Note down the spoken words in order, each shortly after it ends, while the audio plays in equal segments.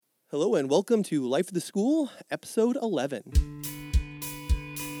Hello and welcome to Life of the School, episode 11.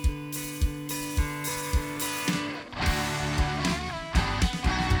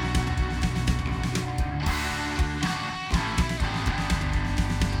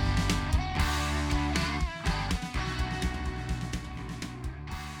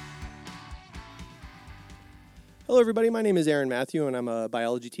 Hello everybody, my name is Aaron Matthew and I'm a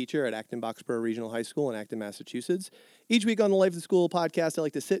biology teacher at Acton-Boxborough Regional High School in Acton, Massachusetts. Each week on the Life of the School podcast, I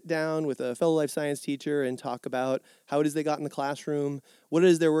like to sit down with a fellow life science teacher and talk about how it is they got in the classroom, what it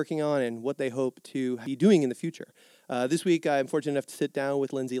is they're working on, and what they hope to be doing in the future. This week, I'm fortunate enough to sit down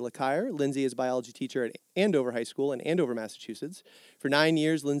with Lindsay LeCaire. Lindsay is a biology teacher at Andover High School in Andover, Massachusetts. For 9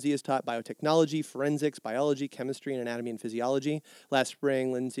 years, Lindsay has taught biotechnology, forensics, biology, chemistry, and anatomy and physiology. Last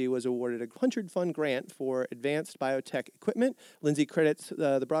spring, Lindsay was awarded a Punchard Fund grant for advanced biotech equipment. Lindsay credits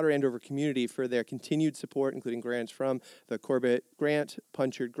the broader Andover community for their continued support, including grants from the Corbett Grant,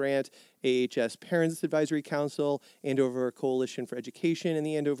 Punchard Grant, AHS Parents Advisory Council, Andover Coalition for Education, and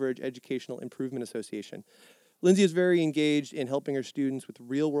the Andover Educational Improvement Association. Lindsay is very engaged in helping her students with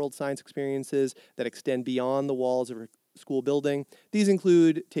real-world science experiences that extend beyond the walls of her school building. These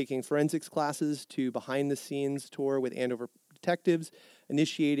include taking forensics classes to behind-the-scenes tour with Andover detectives,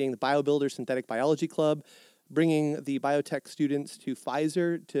 initiating the BioBuilder Synthetic Biology Club, bringing the biotech students to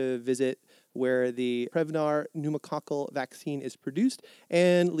Pfizer to visit where the Prevnar pneumococcal vaccine is produced,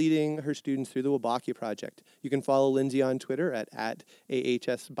 and leading her students through the Wolbachia Project. You can follow Lindsay on Twitter at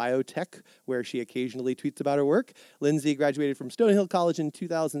AHSBiotech, where she occasionally tweets about her work. Lindsay graduated from Stonehill College in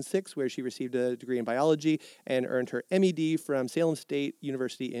 2006, where she received a degree in biology and earned her MED from Salem State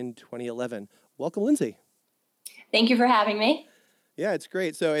University in 2011. Welcome, Lindsay. Thank you for having me. Yeah, it's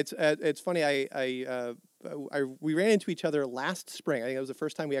great. So it's funny. We ran into each other last spring. I think it was the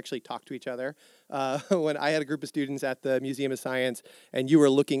first time we actually talked to each other when I had a group of students at the Museum of Science, and you were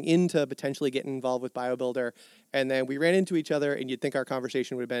looking into potentially getting involved with BioBuilder. And then we ran into each other, and you'd think our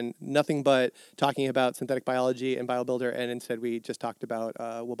conversation would have been nothing but talking about synthetic biology and BioBuilder, and instead we just talked about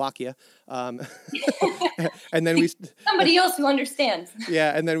Wolbachia. And then somebody else who understands.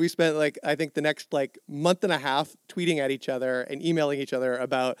 Yeah, and then we spent I think the next month and a half tweeting at each other and emailing each other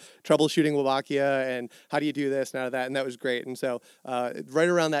about troubleshooting Wolbachia and how do you do this and out of that, and that was great. And so right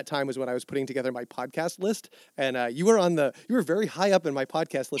around that time was when I was putting together my podcast list, and you were very high up in my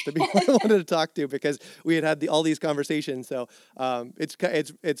podcast list of people I wanted to talk to because we had all these conversations. So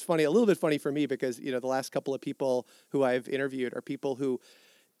it's funny, a little bit funny for me because the last couple of people who I've interviewed are people who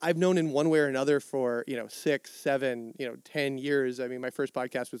I've known in one way or another for 6, 7, 10 years. I mean, my first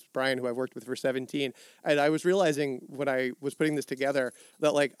podcast was Brian, who I've worked with for 17, and I was realizing when I was putting this together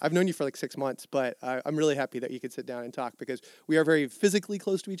that I've known you for 6 months, but I'm really happy that you could sit down and talk because we are very physically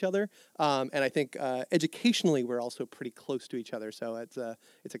close to each other, and I think educationally we're also pretty close to each other. So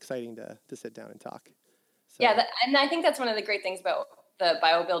it's exciting to sit down and talk. So. Yeah, and I think that's one of the great things about the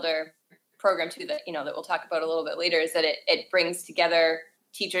BioBuilder program too that that we'll talk about a little bit later is that it brings together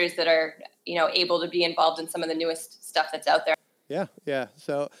teachers that are, able to be involved in some of the newest stuff that's out there. Yeah.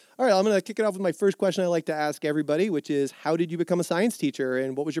 So, all right, I'm going to kick it off with my first question I like to ask everybody, which is, how did you become a science teacher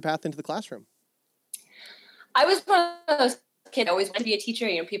and what was your path into the classroom? I was one of those kids I always wanted to be a teacher.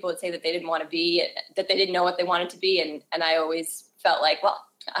 People would say that they didn't want to be, that they didn't know what they wanted to be. And I always felt like, well,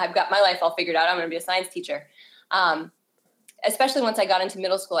 I've got my life all figured out. I'm going to be a science teacher. Especially once I got into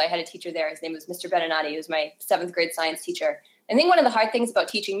middle school, I had a teacher there. His name was Mr. Beninati. He was my 7th grade science teacher. I think one of the hard things about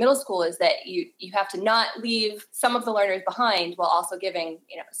teaching middle school is that you have to not leave some of the learners behind while also giving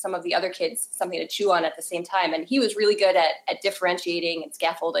some of the other kids something to chew on at the same time. And he was really good at differentiating and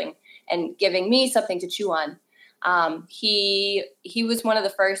scaffolding and giving me something to chew on. He was one of the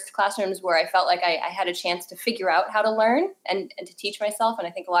first classrooms where I felt like I had a chance to figure out how to learn and to teach myself. And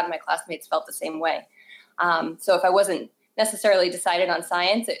I think a lot of my classmates felt the same way. So if I wasn't necessarily decided on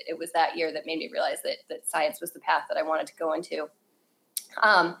science, it was that year that made me realize that science was the path that I wanted to go into.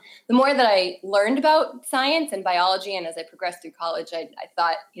 The more that I learned about science and biology, and as I progressed through college, I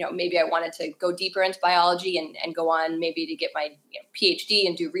thought, maybe I wanted to go deeper into biology and go on maybe to get my PhD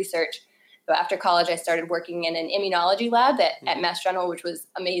and do research. So after college, I started working in an immunology lab at Mass General, which was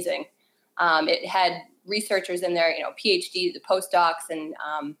amazing. It had researchers in there, PhDs, the postdocs, and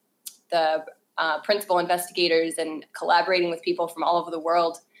the principal investigators, and collaborating with people from all over the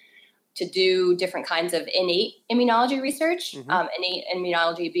world to do different kinds of innate immunology research. Innate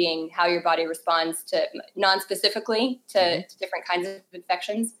immunology being how your body responds to non-specifically to different kinds of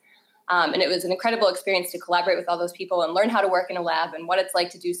infections. And it was an incredible experience to collaborate with all those people and learn how to work in a lab and what it's like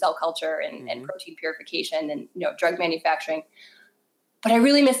to do cell culture and protein purification and drug manufacturing. But I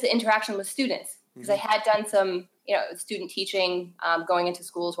really missed the interaction with students. because I had done some, student teaching going into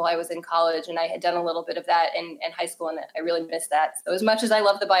schools while I was in college, and I had done a little bit of that in high school, and I really missed that. So as much as I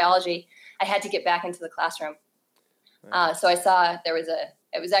love the biology, I had to get back into the classroom. Wow. So I saw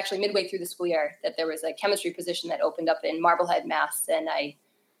it was actually midway through the school year that there was a chemistry position that opened up in Marblehead, Mass, and I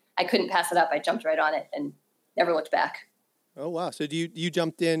couldn't pass it up. I jumped right on it and never looked back. Oh, wow. So you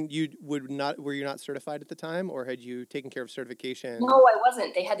jumped in, were you not certified at the time, or had you taken care of certification? No, I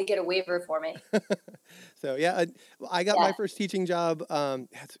wasn't. They had to get a waiver for me. So yeah, I got my first teaching job.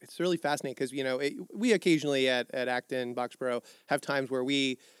 It's really fascinating because, we occasionally at Acton, Boxborough have times where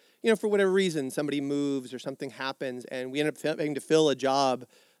we, for whatever reason, somebody moves or something happens and we end up having to fill a job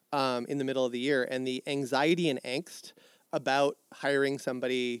in the middle of the year. And the anxiety and angst about hiring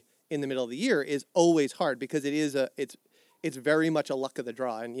somebody in the middle of the year is always hard because it's very much a luck of the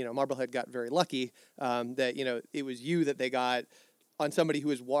draw. And, Marblehead got very lucky that, it was you that they got on somebody who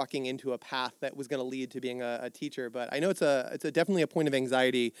was walking into a path that was going to lead to being a teacher. But I know it's definitely a point of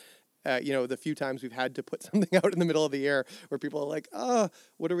anxiety. The few times we've had to put something out in the middle of the year where people are like, oh,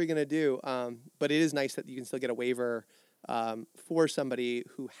 what are we going to do? But it is nice that you can still get a waiver for somebody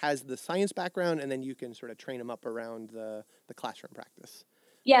who has the science background, and then you can sort of train them up around the classroom practice.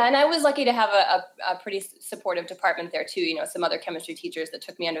 Yeah, and I was lucky to have a pretty supportive department there too. Some other chemistry teachers that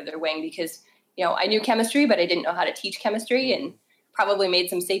took me under their wing because, I knew chemistry, but I didn't know how to teach chemistry, and probably made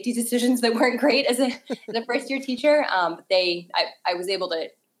some safety decisions that weren't great as a first year teacher. But I was able to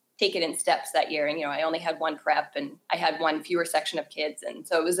take it in steps that year, and I only had one prep, and I had one fewer section of kids, and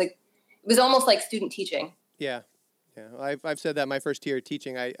so it was almost like student teaching. Yeah. Yeah, I've said that my first year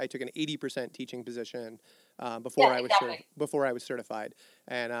teaching, I took an 80% teaching position before I was certified,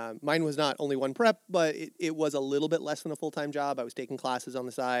 and mine was not only one prep, but it was a little bit less than a full-time job. I was taking classes on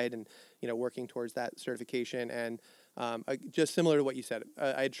the side and working towards that certification, and just similar to what you said,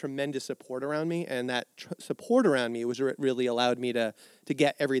 I had tremendous support around me, and that support around me was really allowed me to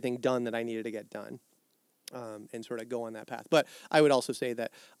get everything done that I needed to get done. And sort of go on that path. But I would also say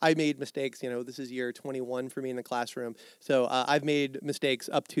that I made mistakes. This is year 21 for me in the classroom. So I've made mistakes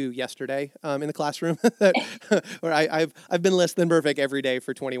up to yesterday in the classroom where I've been less than perfect every day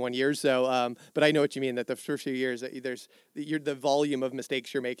for 21 years. So, but I know what you mean, that the first few years, the volume of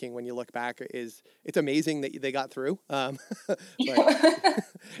mistakes you're making when you look back it's amazing that they got through. But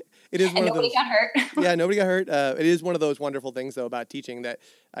it is one of those. Nobody got hurt. Yeah, nobody got hurt. It is one of those wonderful things, though, about teaching that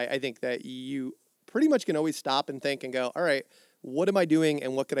I think that you pretty much can always stop and think and go, all right, what am I doing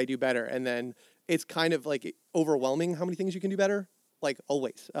and what could I do better? And then it's kind of like overwhelming how many things you can do better, like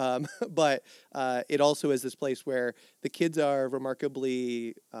always. But it also is this place where the kids are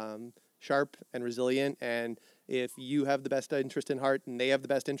remarkably sharp and resilient. And if you have the best interest in heart and they have the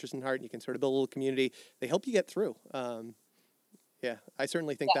best interest in heart, and you can sort of build a little community, they help you get through. Yeah, I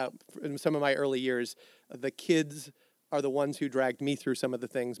certainly think that in some of my early years, the kids are the ones who dragged me through some of the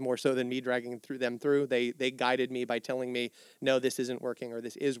things more so than me dragging them through. They guided me by telling me, no, this isn't working or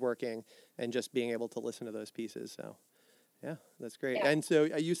this is working, and just being able to listen to those pieces. So, yeah, that's great. Yeah. And so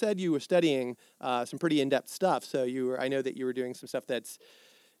you said you were studying some pretty in-depth stuff. So I know that you were doing some stuff that's,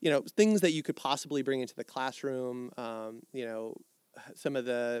 things that you could possibly bring into the classroom, some of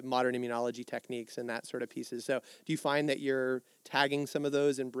the modern immunology techniques and that sort of pieces. So do you find that you're tagging some of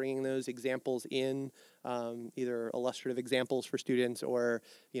those and bringing those examples in, either illustrative examples for students or,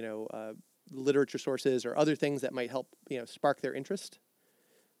 literature sources or other things that might help, spark their interest?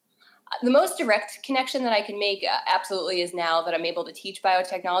 The most direct connection that I can make absolutely is now that I'm able to teach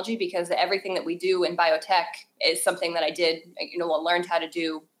biotechnology, because everything that we do in biotech is something that I did, learned how to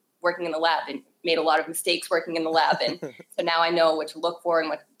do working in the lab, and made a lot of mistakes working in the lab. And so now I know what to look for and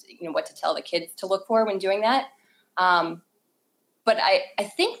what to tell the kids to look for when doing that. But I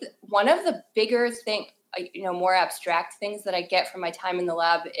think one of the bigger more abstract things that I get from my time in the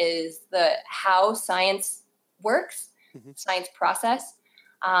lab is how science works, science process.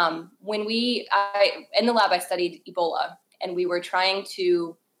 In the lab, I studied Ebola, and we were trying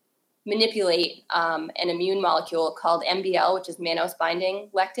to manipulate an immune molecule called MBL, which is mannose binding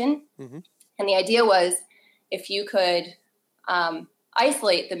lectin. Mm-hmm. And the idea was, if you could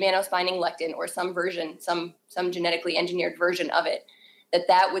isolate the mannose binding lectin or some genetically engineered version of it,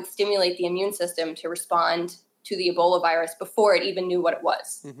 that would stimulate the immune system to respond to the Ebola virus before it even knew what it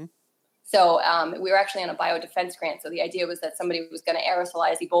was. Mm-hmm. So we were actually on a biodefense grant. So the idea was that somebody was going to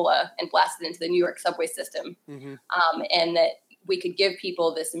aerosolize Ebola and blast it into the New York subway system. Mm-hmm. And that we could give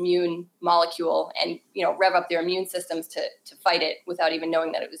people this immune molecule and, rev up their immune systems to fight it without even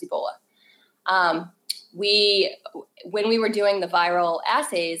knowing that it was Ebola. When we were doing the viral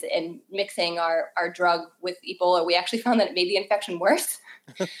assays and mixing our drug with Ebola, we actually found that it made the infection worse.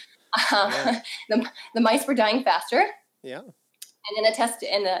 Yeah. The mice were dying faster. Yeah. And in a test,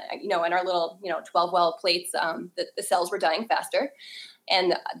 in our little 12 well plates, the cells were dying faster.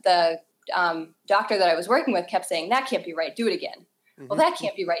 And the doctor that I was working with kept saying, "That can't be right. Do it again." Mm-hmm. Well, that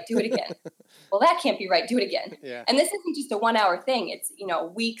can't be right. Do it again. Well, that can't be right. Do it again. Yeah. And this isn't just a 1 hour thing. It's,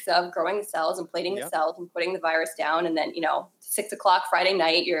 weeks of growing the cells and plating the Yep. cells and putting the virus down. And then, 6:00 Friday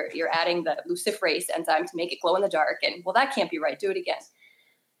night, you're adding the luciferase enzyme to make it glow in the dark. And well, that can't be right. Do it again.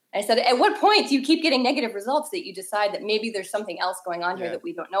 I said, at what point do you keep getting negative results that you decide that maybe there's something else going on here that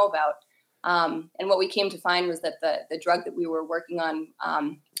we don't know about? And what we came to find was that the drug that we were working on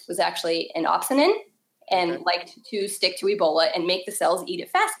was actually an opsonin and liked to stick to Ebola and make the cells eat it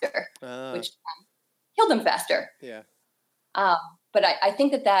faster, which killed them faster. Yeah. But I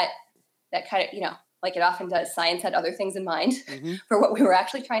think that kind of, like it often does, science had other things in mind for what we were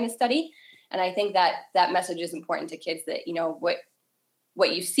actually trying to study. And I think that message is important to kids that,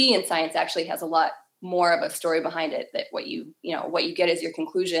 what you see in science actually has a lot more of a story behind it, that what you get as your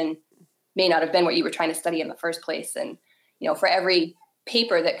conclusion may not have been what you were trying to study in the first place. And, for every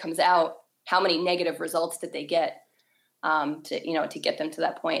paper that comes out, how many negative results did they get to get them to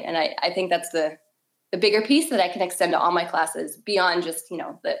that point? And I think that's the bigger piece that I can extend to all my classes beyond just,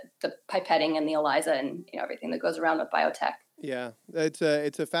 the pipetting and the ELISA and, everything that goes around with biotech. Yeah, it's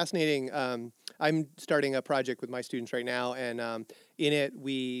a fascinating. I'm starting a project with my students right now, and in it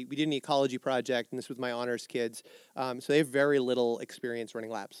we did an ecology project, and this was my honors kids. So they have very little experience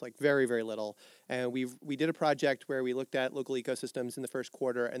running labs, like very, very little. And we did a project where we looked at local ecosystems in the first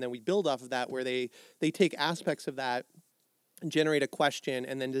quarter, and then we build off of that, where they take aspects of that, generate a question,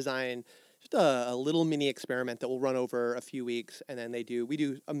 and then design just a little mini experiment that will run over a few weeks, and then we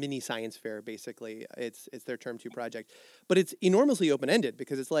do a mini science fair, basically. It's their term 2 project. But it's enormously open-ended,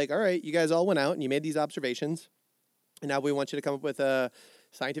 because it's like, all right, you guys all went out and you made these observations, and now we want you to come up with a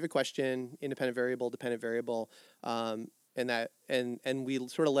scientific question, independent variable, dependent variable, and we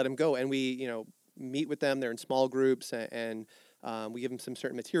sort of let them go, and we meet with them. They're in small groups, and we give them some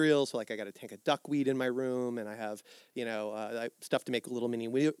certain materials. So like I got a tank of duckweed in my room, and I have, stuff to make little mini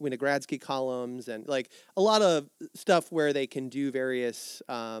Winogradsky columns, and like a lot of stuff where they can do various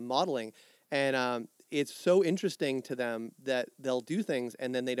modeling. And it's so interesting to them that they'll do things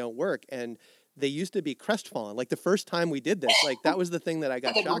and then they don't work. And they used to be crestfallen. Like the first time we did this, like that was the thing that I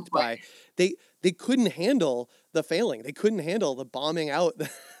got shocked by. They couldn't handle the failing. They couldn't handle the bombing out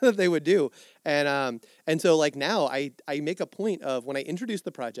that they would do. And so like now I make a point of, when I introduce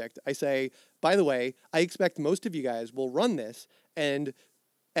the project, I say, by the way, I expect most of you guys will run this, and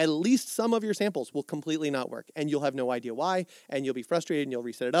at least some of your samples will completely not work, and you'll have no idea why, and you'll be frustrated, and you'll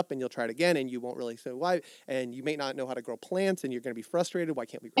reset it up, and you'll try it again, and you won't really say why, and you may not know how to grow plants, and you're going to be frustrated. Why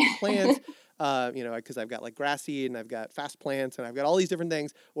can't we grow plants? Because I've got like grass seed, and I've got fast plants, and I've got all these different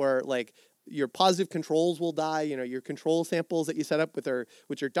things, or like your positive controls will die. Your control samples that you set up with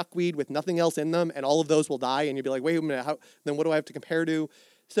your duckweed with nothing else in them, and all of those will die, and you'll be like, wait a minute, then what do I have to compare to?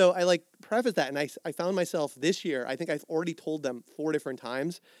 So I like preface that, and I found myself this year, I think I've already told them 4 different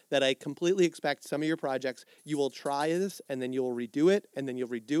times that I completely expect some of your projects, you will try this, and then you'll redo it, and then you'll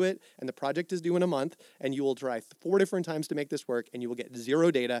redo it, and the project is due in a month, and you will try 4 different times to make this work, and you will get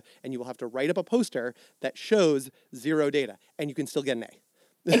 0 data, and you will have to write up a poster that shows 0 data, and you can still get an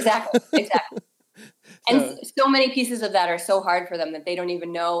A. Exactly. And so many pieces of that are so hard for them that they don't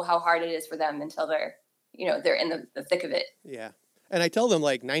even know how hard it is for them until they're in the thick of it. Yeah. And I tell them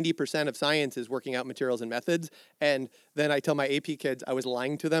like 90% of science is working out materials and methods. And then I tell my AP kids I was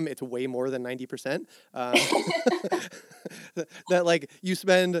lying to them. It's way more than 90%. That like you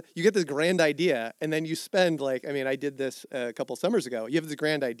get this grand idea, and then you spend I did this a couple summers ago. You have this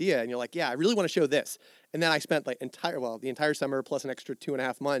grand idea and you're like, yeah, I really want to show this. And then I spent the entire summer plus an extra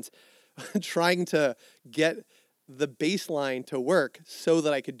 2.5 months trying to get the baseline to work so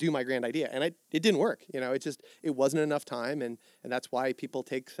that I could do my grand idea. And it didn't work. It wasn't enough time. And that's why people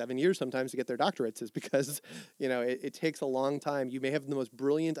take 7 years sometimes to get their doctorates, is because, it takes a long time. You may have the most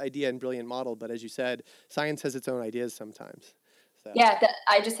brilliant idea and brilliant model, but as you said, science has its own ideas sometimes. So. Yeah,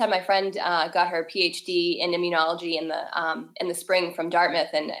 I just had my friend got her PhD in immunology in the spring from Dartmouth,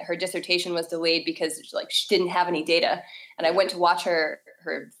 and her dissertation was delayed because she didn't have any data. And I went to watch her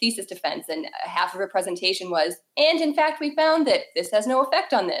thesis defense, and half of her presentation was, and in fact, we found that this has no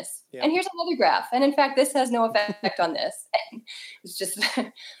effect on this. Yeah. And here's another graph. And in fact, this has no effect on this. And it's just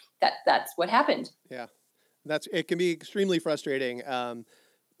that's what happened. Yeah, it can be extremely frustrating.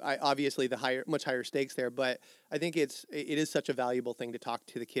 Obviously much higher stakes there, but I think it is such a valuable thing to talk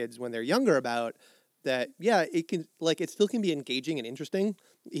to the kids when they're younger about that. Yeah, it still can be engaging and interesting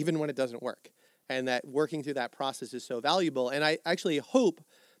even when it doesn't work. And that working through that process is so valuable. And I actually hope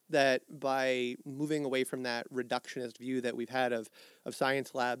that by moving away from that reductionist view that we've had of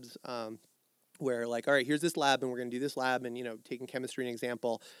science labs, where like, all right, here's this lab and we're going to do this lab, and, taking chemistry an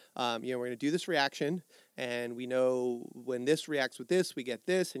example, we're going to do this reaction, and we know when this reacts with this, we get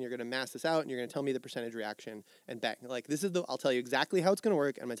this, and you're going to mass this out, and you're going to tell me the percentage reaction, and bang. Like, I'll tell you exactly how it's going to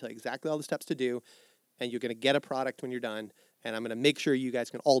work, and I'm going to tell you exactly all the steps to do, and you're going to get a product when you're done, and I'm going to make sure you guys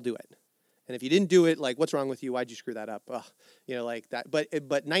can all do it. And if you didn't do it, like, what's wrong with you? Why'd you screw that up? Ugh, like that. But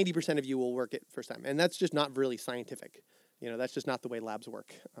 90% of you will work it first time, and that's just not really scientific. That's just not the way labs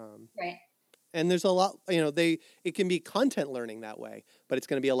work. Right. And there's a lot, it can be content learning that way, but it's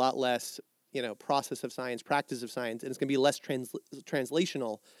going to be a lot less, process of science, practice of science, and it's going to be less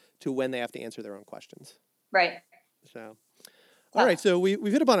translational to when they have to answer their own questions. Right. So, all right. So we've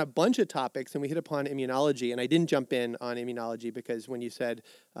hit upon a bunch of topics, and we hit upon immunology, and I didn't jump in on immunology because when you said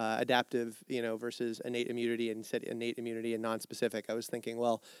adaptive, versus innate immunity, and said innate immunity and non-specific, I was thinking,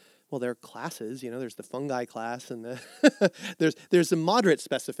 well, there are classes, there's the fungi class, and there's some moderate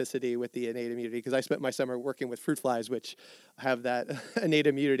specificity with the innate immunity, because I spent my summer working with fruit flies, which have that innate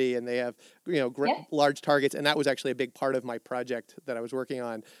immunity, and they have, large targets. And that was actually a big part of my project that I was working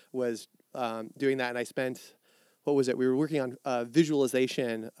on, was doing that. And I spent, we were working on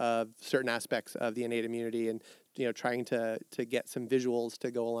visualization of certain aspects of the innate immunity, and, trying to get some visuals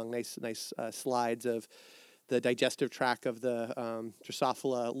to go along nice slides of the digestive tract of the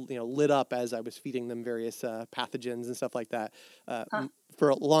Drosophila, lit up as I was feeding them various pathogens and stuff like that. For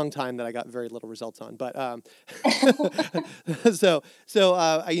a long time that I got very little results on. But so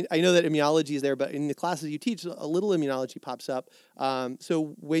I know that immunology is there, but in the classes you teach, a little immunology pops up.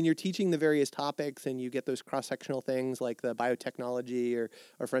 So when you're teaching the various topics and you get those cross-sectional things like the biotechnology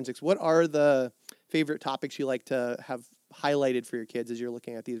or forensics, what are the favorite topics you like to have highlighted for your kids as you're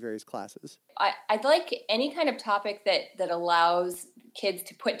looking at these various classes? I'd like any kind of topic that allows kids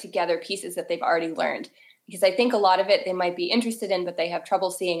to put together pieces that they've already learned, because I think a lot of it they might be interested in, but they have trouble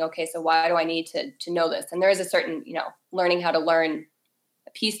seeing, okay, so why do I need to know this? And there is a certain, learning how to learn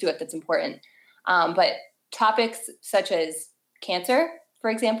a piece to it that's important. But topics such as cancer, for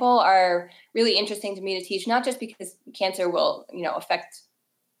example, are really interesting to me to teach, not just because cancer will, affect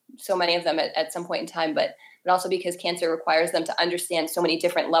so many of them at some point in time, but also because cancer requires them to understand so many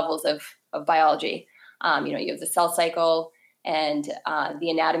different levels of biology. You have the cell cycle and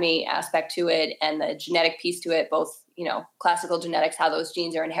the anatomy aspect to it, and the genetic piece to it, both, classical genetics, how those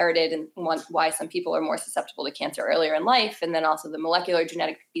genes are inherited and why some people are more susceptible to cancer earlier in life. And then also the molecular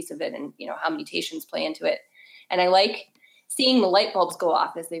genetic piece of it, and, how mutations play into it. And I like seeing the light bulbs go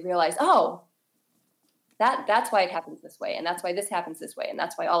off as they realize, oh, that's why it happens this way. And that's why this happens this way. And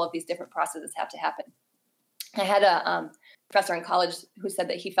that's why all of these different processes have to happen. I had a professor in college who said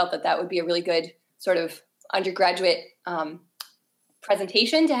that he felt that would be a really good sort of undergraduate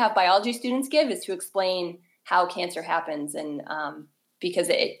presentation to have biology students give, is to explain how cancer happens, and because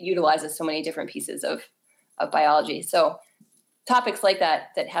it utilizes so many different pieces of biology. So topics like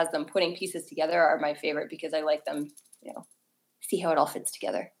that has them putting pieces together are my favorite, because I like them, see how it all fits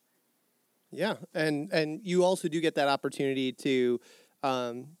together. Yeah. And you also do get that opportunity to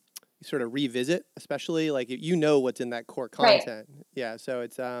sort of revisit, especially like what's in that core content. Right. Yeah. So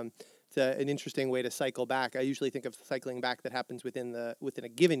it's an interesting way to cycle back. I usually think of cycling back that happens within a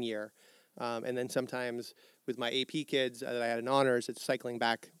given year. And then sometimes with my AP kids that I had in honors, it's cycling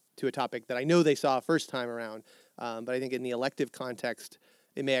back to a topic that I know they saw first time around. But I think in the elective context,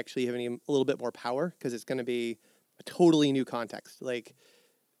 it may actually have a little bit more power, because it's going to be a totally new context. Like,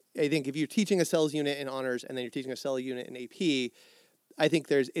 I think if you're teaching a cells unit in honors and then you're teaching a cell unit in AP, I think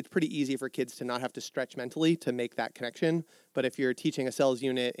it's pretty easy for kids to not have to stretch mentally to make that connection. But if you're teaching a cells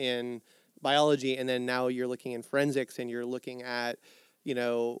unit in biology, and then now you're looking in forensics and you're looking at,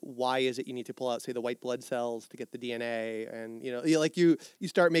 why is it you need to pull out, say, the white blood cells to get the DNA, and, you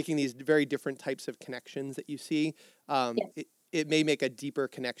start making these very different types of connections that you see. It may make a deeper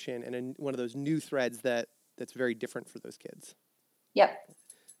connection and one of those new threads that's very different for those kids. Yep.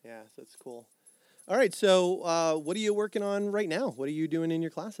 Yeah, so it's cool. All right, so what are you working on right now? What are you doing in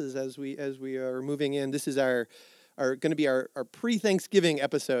your classes as we are moving in? This is our going to be our pre-Thanksgiving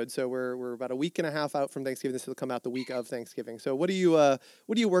episode. So we're about a week and a half out from Thanksgiving. This will come out the week of Thanksgiving. So what are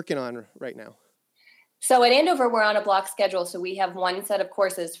you working on right now? So at Andover, we're on a block schedule. So we have one set of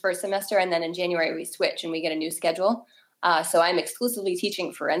courses first semester, and then in January we switch and we get a new schedule. So I'm exclusively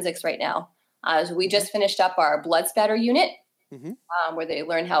teaching forensics right now. So we just finished up our blood spatter unit. Mm-hmm. Where they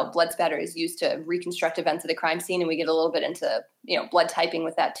learn how blood spatter is used to reconstruct events of the crime scene. And we get a little bit into, blood typing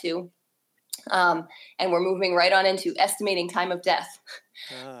with that too. And we're moving right on into estimating time of death.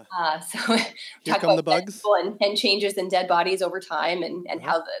 So here talk come about the bugs and changes in dead bodies over time, and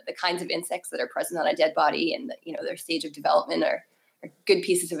how the kinds of insects that are present on a dead body and their stage of development are good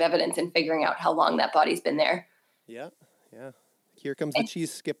pieces of evidence in figuring out how long that body's been there. Yeah. Here comes the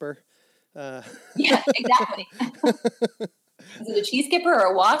cheese skipper. Yeah, exactly. Is it a cheese skipper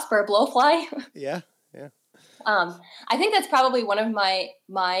or a wasp or a blowfly? Yeah. I think that's probably one of my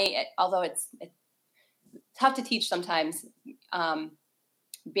although it's tough to teach sometimes,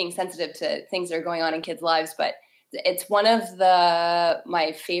 being sensitive to things that are going on in kids' lives, but it's one of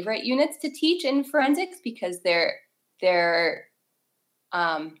my favorite units to teach in forensics, because there's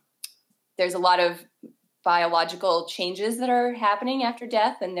a lot of biological changes that are happening after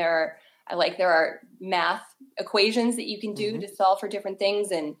death, and there are math equations that you can do to solve for different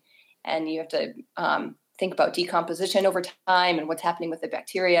things, and you have to think about decomposition over time and what's happening with the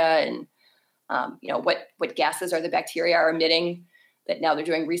bacteria, and what gases are the bacteria are emitting, that now they're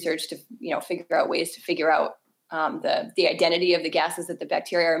doing research to figure out ways to figure out the identity of the gases that the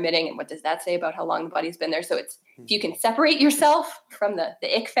bacteria are emitting, and what does that say about how long the body's been there. So it's if you can separate yourself from the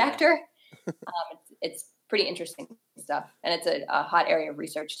ick factor, it's pretty interesting stuff, and it's a hot area of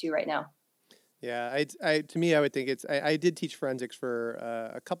research too right now. Yeah, to me, I would think I did teach forensics for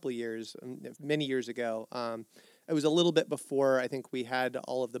a couple of years, many years ago. It was a little bit before I think we had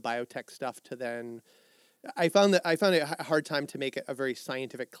all of the biotech stuff to then. I found it a hard time to make it a very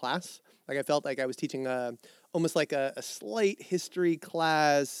scientific class. Like I felt like I was teaching almost like a slight history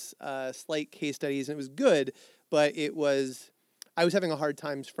class, slight case studies, and it was good, but I was having a hard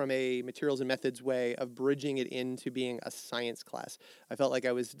time from a materials and methods way of bridging it into being a science class. I felt like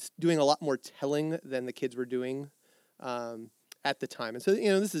I was doing a lot more telling than the kids were doing at the time. And so,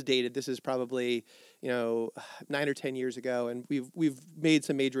 this is dated. This is probably, 9 or 10 years ago, and we've made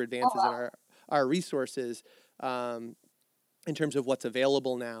some major advances in our resources in terms of what's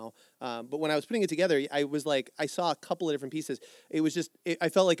available now. But when I was putting it together, I was like, I saw a couple of different pieces. It was just, I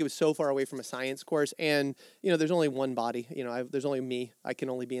felt like it was so far away from a science course, and, there's only one body, there's only me. I can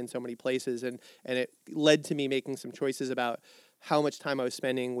only be in so many places. And it led to me making some choices about how much time I was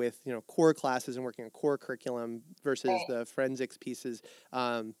spending with, core classes and working on core curriculum versus the forensics pieces.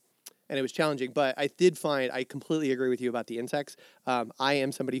 And it was challenging, but I did find, I completely agree with you about the insects. I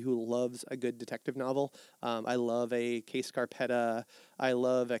am somebody who loves a good detective novel. I love a Case Scarpetta. I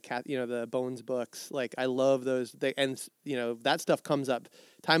love the Bones books. Like, I love those. That stuff comes up.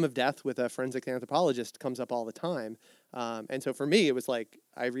 Time of Death with a forensic anthropologist comes up all the time. And so for me, it was like,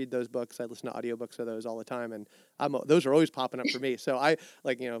 I read those books. I listen to audiobooks of those all the time. And those are always popping up for me. So I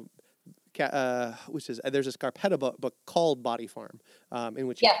there's a Scarpetta book called Body Farm, in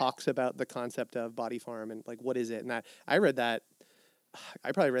which he talks about the concept of body farm and like, what is it? And I read that,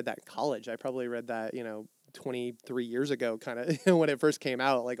 I probably read that in college. I probably read that, 23 years ago, kind of when it first came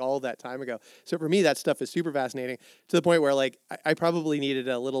out, like all that time ago. So for me, that stuff is super fascinating, to the point where like, I probably needed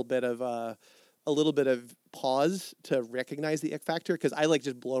a little bit of pause to recognize the ick factor, because I like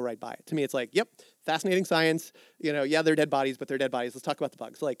just blow right by it. To me, it's like, yep, fascinating science. They're dead bodies, but they're dead bodies. Let's talk about the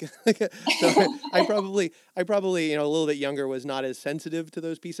bugs. Like, so I probably a little bit younger was not as sensitive to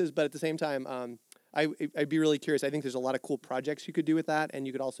those pieces, but at the same time, I'd be really curious. I think there's a lot of cool projects you could do with that, and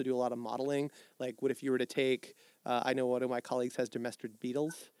you could also do a lot of modeling. Like, what if you were to take? I know one of my colleagues has domesticated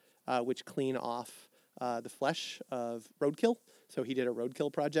beetles, which clean off the flesh of roadkill. So he did a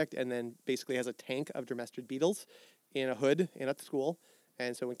roadkill project, and then basically has a tank of domesticated beetles in a hood in at the school.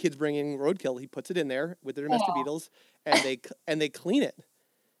 And so when kids bring in roadkill, he puts it in there with the domesticated beetles, and they clean it,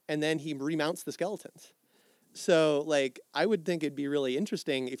 and then he remounts the skeletons. So like, I would think it'd be really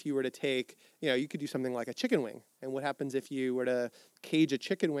interesting if you were to take, you could do something like a chicken wing. And what happens if you were to cage a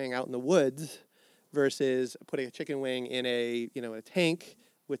chicken wing out in the woods versus putting a chicken wing in a tank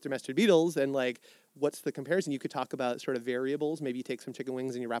with domesticated beetles, and like, what's the comparison? You could talk about sort of variables. Maybe you take some chicken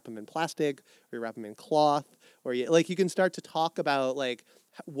wings and you wrap them in plastic, or you wrap them in cloth, or you can start to talk about like,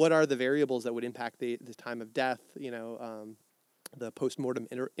 what are the variables that would impact the time of death, the post-mortem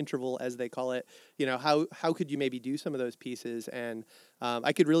interval, as they call it. How could you maybe do some of those pieces? And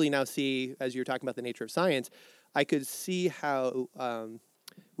I could really now see, as you're talking about the nature of science, I could see how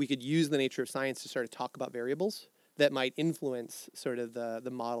we could use the nature of science to sort of talk about variables that might influence sort of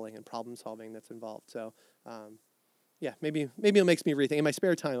the modeling and problem solving that's involved. So, maybe it makes me rethink. In my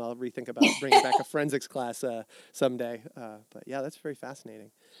spare time, I'll rethink about bringing back a forensics class someday. But yeah, that's very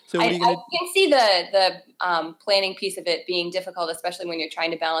fascinating. So what are you gonna... I can see the planning piece of it being difficult, especially when you're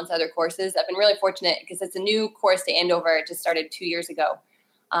trying to balance other courses. I've been really fortunate because it's a new course to Andover. It just started 2 years ago.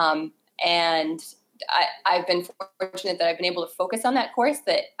 And I've been fortunate that I've been able to focus on that course,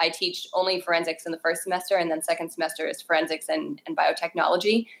 that I teach only forensics in the first semester, and then second semester is forensics and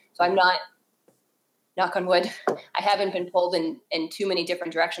biotechnology. So I'm not, knock on wood, I haven't been pulled in too many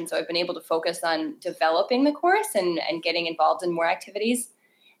different directions. So I've been able to focus on developing the course and getting involved in more activities.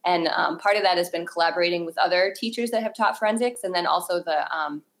 And part of that has been collaborating with other teachers that have taught forensics. And then also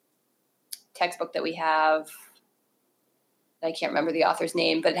the textbook that we have, I can't remember the author's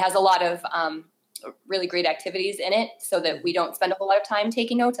name, but it has a lot of really great activities in it so that we don't spend a whole lot of time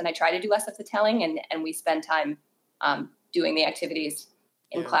taking notes. And I try to do less of the telling, and we spend time doing the activities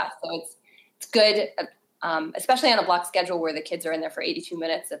in class. So it's good, especially on a block schedule where the kids are in there for 82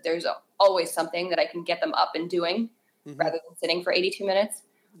 minutes, that there's always something that I can get them up and doing rather than sitting for 82 minutes.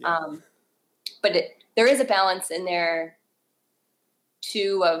 Yeah. But there is a balance in there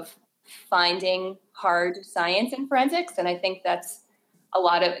too of finding hard science in forensics. And I think that's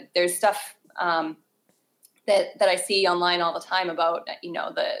there's stuff that I see online all the time about,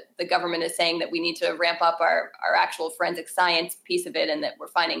 the government is saying that we need to ramp up our actual forensic science piece of it, and that we're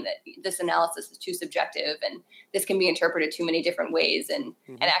finding that this analysis is too subjective and this can be interpreted too many different ways. And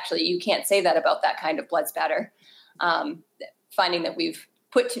actually you can't say that about that kind of blood spatter. Finding that we've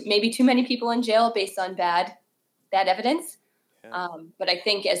put maybe too many people in jail based on bad evidence. Yeah. But I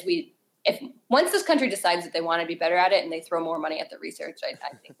think once this country decides that they want to be better at it and they throw more money at the research, I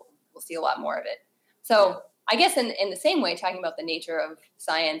think we'll see a lot more of it. So I guess in the same way, talking about the nature of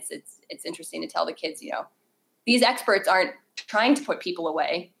science, it's interesting to tell the kids, these experts aren't trying to put people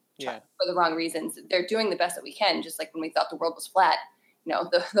away for the wrong reasons. They're doing the best that we can. Just like when we thought the world was flat,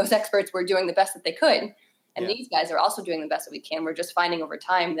 those experts were doing the best that they could. And these guys are also doing the best that we can. We're just finding over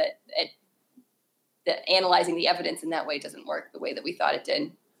time that analyzing the evidence in that way doesn't work the way that we thought it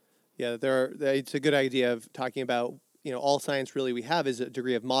did. Yeah, it's a good idea of talking about, all science really we have is a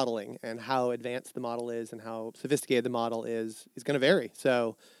degree of modeling, and how advanced the model is and how sophisticated the model is going to vary.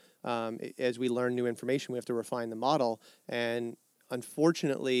 So as we learn new information, we have to refine the model. And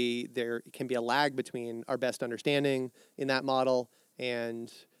unfortunately, there can be a lag between our best understanding in that model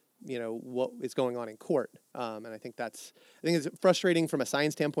and what is going on in court. And I think it's frustrating from a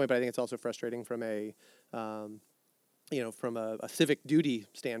science standpoint, but I think it's also frustrating from a civic duty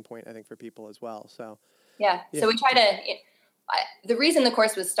standpoint, I think, for people as well. So, So we try to, the reason the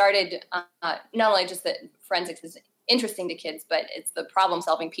course was started, not only just that forensics is interesting to kids, but it's the problem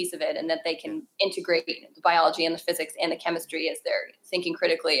solving piece of it, and that they can integrate the biology and the physics and the chemistry as they're thinking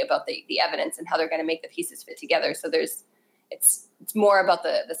critically about the evidence and how they're going to make the pieces fit together. So it's more about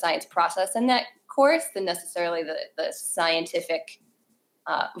the science process in that course than necessarily the scientific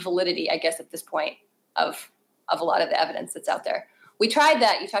validity, I guess, at this point of a lot of the evidence that's out there. We tried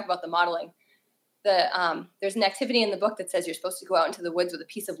that. You talk about the modeling. There's an activity in the book that says you're supposed to go out into the woods with a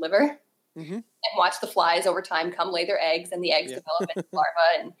piece of liver and watch the flies over time come lay their eggs, and the eggs develop into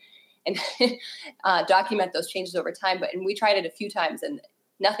larvae, and document those changes over time. And we tried it a few times, and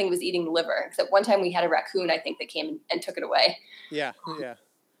nothing was eating the liver, except one time we had a raccoon, I think, that came and took it away. Yeah.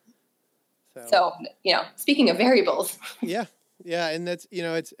 So speaking of variables. Yeah, and that's,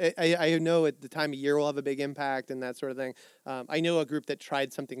 I know at the time of year will have a big impact and that sort of thing. I know a group that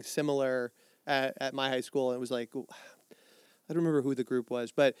tried something similar at my high school, and it was like, I don't remember who the group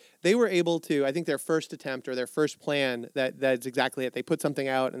was, but they were able to, I think their first attempt or their first plan, that's exactly it. They put something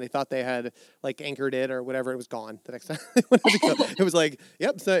out and they thought they had anchored it or whatever. It was gone the next time they wanted to go. It was like,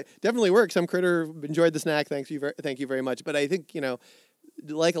 yep, so it definitely worked. Some critter enjoyed the snack. Thank you very much. But I think,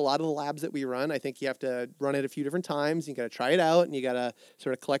 like a lot of the labs that we run, I think you have to run it a few different times. You got to try it out, and you got to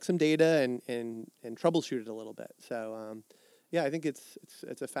sort of collect some data and troubleshoot it a little bit. So, I think it's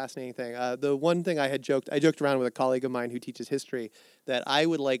a fascinating thing. The one thing I joked around with a colleague of mine who teaches history, that I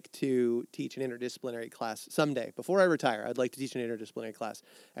would like to teach an interdisciplinary class someday. Before I retire, I'd like to teach an interdisciplinary class.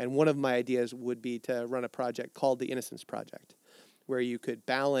 And one of my ideas would be to run a project called the Innocence Project, where you could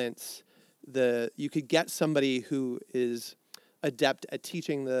balance you could get somebody who is adept at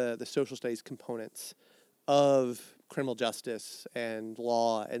teaching the social studies components of criminal justice and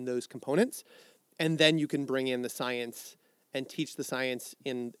law and those components, and then you can bring in the science and teach the science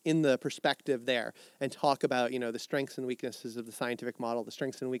in the perspective there, and talk about, the strengths and weaknesses of the scientific model, the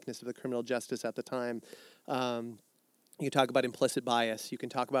strengths and weaknesses of the criminal justice at the time. You talk about implicit bias. You can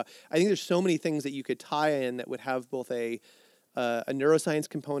talk about, I think there's so many things that you could tie in that would have both a neuroscience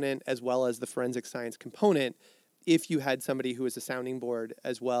component as well as the forensic science component, if you had somebody who was a sounding board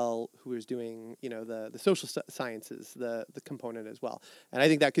as well, who was doing, the social sciences, the component as well. And I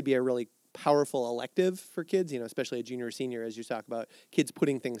think that could be a really powerful elective for kids, especially a junior or senior, as you talk about kids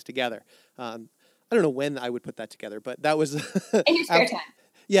putting things together. I don't know when I would put that together, but that was in your spare time.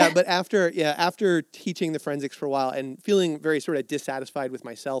 Yeah, but after teaching the forensics for a while and feeling very sort of dissatisfied with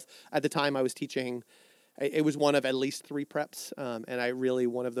myself at the time, I was teaching. It was one of at least 3 preps,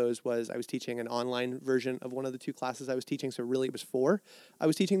 and one of those was I was teaching an online version of one of the 2 classes I was teaching. So really, it was 4. I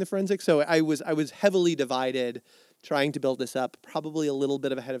was teaching the forensics, so I was heavily divided, trying to build this up. Probably a little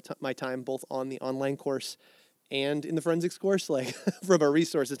bit ahead of my time, both on the online course and in the forensics course. Like from a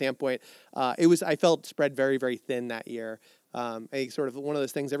resources standpoint, I felt spread very, very thin that year. Sort of one of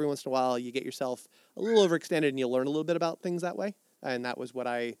those things. Every once in a while, you get yourself a little overextended, and you learn a little bit about things that way. And that was one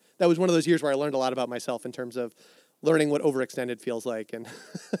of those years where I learned a lot about myself in terms of learning what overextended feels like. And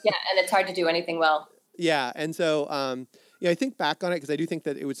yeah, and it's hard to do anything well. Yeah. And so, I think back on it because I do think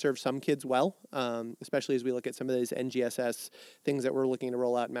that it would serve some kids well, especially as we look at some of these NGSS things that we're looking to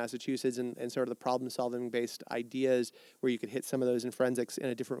roll out in Massachusetts and sort of the problem solving based ideas where you could hit some of those in forensics in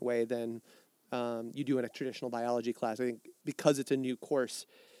a different way than you do in a traditional biology class. I think because it's a new course,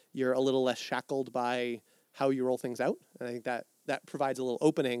 you're a little less shackled by how you roll things out. And I think that provides a little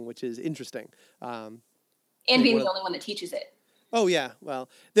opening, which is interesting. And being the only one that teaches it. Oh yeah, well,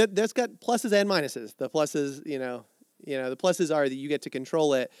 that's got pluses and minuses. The pluses, the pluses are that you get to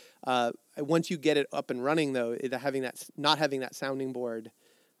control it. Once you get it up and running, though, not having that sounding board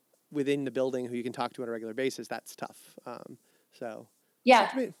within the building who you can talk to on a regular basis, that's tough. Yeah,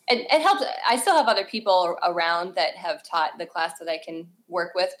 it helps. I still have other people around that have taught the class that I can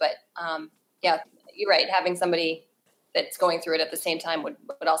work with, but yeah, you're right. Having somebody that's going through it at the same time would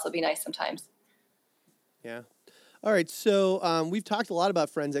also be nice sometimes. Yeah. All right. So we've talked a lot about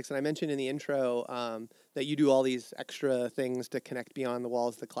forensics, and I mentioned in the intro that you do all these extra things to connect beyond the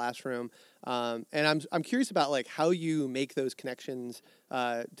walls of the classroom. And I'm curious about like how you make those connections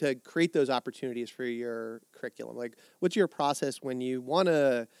to create those opportunities for your curriculum. Like, what's your process when you want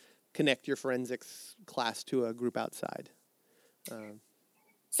to connect your forensics class to a group outside?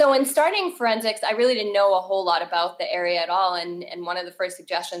 So in starting forensics, I really didn't know a whole lot about the area at all. And one of the first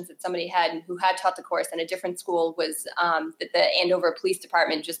suggestions that somebody had who had taught the course in a different school was that the Andover Police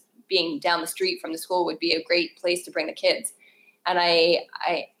Department, just being down the street from the school, would be a great place to bring the kids. And I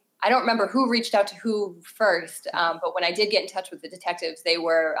don't remember who reached out to who first, but when I did get in touch with the detectives, they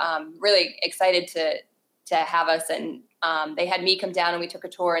were really excited to have us. And they had me come down and we took a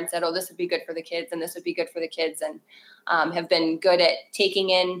tour and said, oh, this would be good for the kids and this would be good for the kids, and have been good at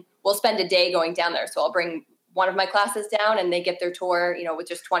we'll spend a day going down there. So I'll bring one of my classes down and they get their tour, with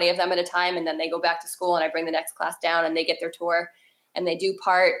just 20 of them at a time. And then they go back to school and I bring the next class down and they get their tour, and they do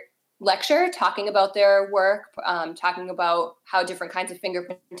part lecture talking about their work, talking about how different kinds of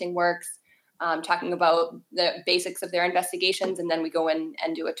fingerprinting works, talking about the basics of their investigations. And then we go in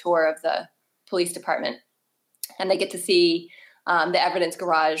and do a tour of the police department. And they get to see the evidence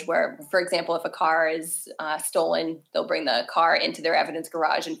garage where, for example, if a car is stolen, they'll bring the car into their evidence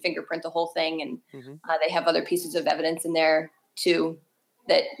garage and fingerprint the whole thing. And they have other pieces of evidence in there too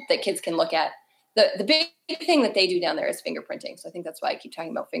that kids can look at. The big thing that they do down there is fingerprinting. So I think that's why I keep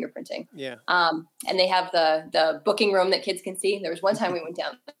talking about fingerprinting. Yeah. And they have the booking room that kids can see. There was one time we went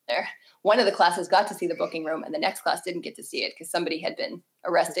down there. One of the classes got to see the booking room and the next class didn't get to see it because somebody had been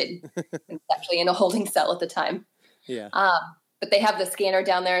arrested and actually in a holding cell at the time. Yeah. But they have the scanner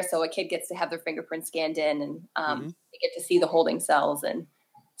down there, so a kid gets to have their fingerprint scanned in, and they get to see the holding cells, and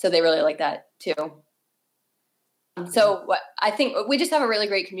so they really like that too. So I think we just have a really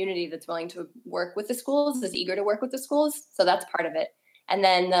great community that's willing to work with the schools, is eager to work with the schools, so that's part of it. And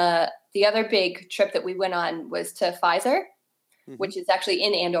then the other big trip that we went on was to Pfizer, which is actually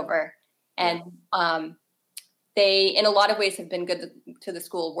in Andover, and they, in a lot of ways, have been good to the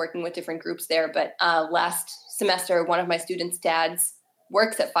school working with different groups there. But last semester, one of my students' dads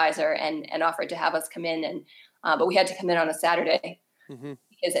works at Pfizer and offered to have us come in. And but we had to come in on a Saturday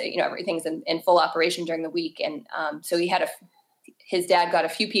because everything's in full operation during the week. And so his dad got a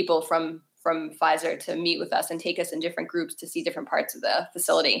few people from Pfizer to meet with us and take us in different groups to see different parts of the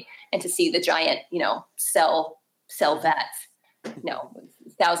facility and to see the giant cell vats,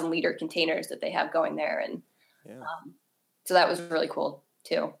 1,000-liter containers that they have going there. And so that was really cool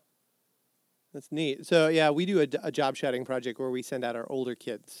too. That's neat. So yeah, we do a job shadowing project where we send out our older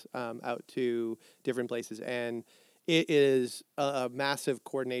kids out to different places, and it is a massive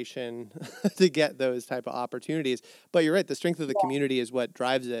coordination to get those type of opportunities. But you're right, the strength of the community is what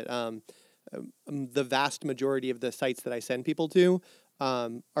drives it. The vast majority of the sites that I send people to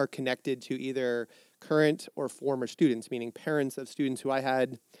are connected to either current or former students, meaning parents of students who I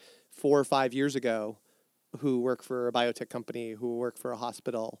had 4 or 5 years ago who work for a biotech company, who work for a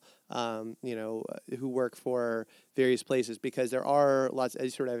hospital, who work for various places, because there are lots,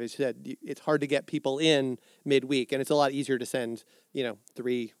 as you said, it's hard to get people in midweek, and it's a lot easier to send,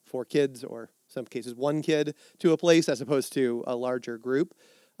 3, 4 kids, or some cases 1 kid to a place as opposed to a larger group.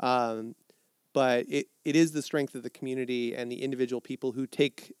 But it is the strength of the community and the individual people who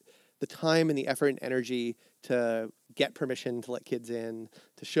take the time and the effort and energy to get permission to let kids in,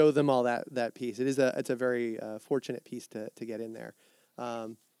 to show them all that piece. It's a very fortunate piece to get in there.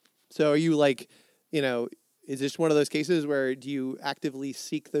 So are you is this one of those cases where do you actively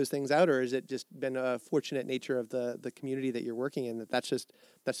seek those things out, or has it just been a fortunate nature of the community that you're working in, that's just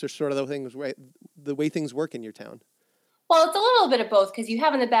sort of the way things work in your town? Well, it's a little bit of both, because you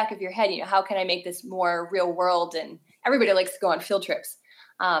have in the back of your head, how can I make this more real world? And everybody likes to go on field trips.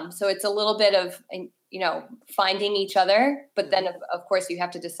 So it's a little bit of, finding each other, but then of course you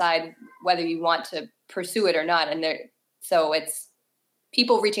have to decide whether you want to pursue it or not. So it's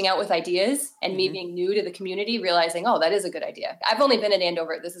people reaching out with ideas and me being new to the community, realizing, oh, that is a good idea. I've only been in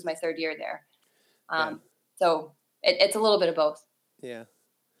Andover. This is my 3rd year there. So it's a little bit of both. Yeah.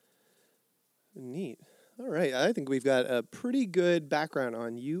 Neat. All right. I think we've got a pretty good background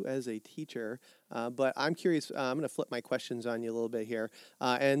on you as a teacher, but I'm curious. I'm going to flip my questions on you a little bit here.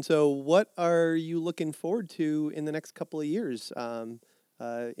 And so what are you looking forward to in the next couple of years in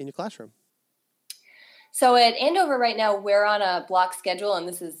your classroom? So at Andover right now, we're on a block schedule, and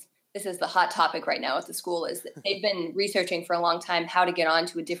this is the hot topic right now at the school, is that they've been researching for a long time how to get on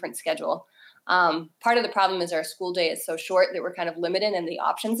to a different schedule. Part of the problem is our school day is so short that we're kind of limited in the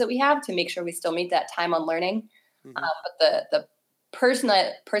options that we have to make sure we still meet that time on learning. But the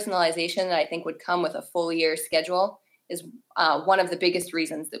personalization that I think would come with a full year schedule is one of the biggest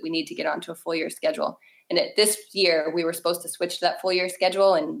reasons that we need to get onto a full year schedule. And this year we were supposed to switch to that full year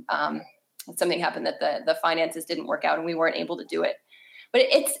schedule, and something happened that the finances didn't work out and we weren't able to do it. But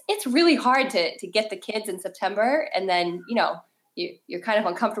it's really hard to get the kids in September, and then you're kind of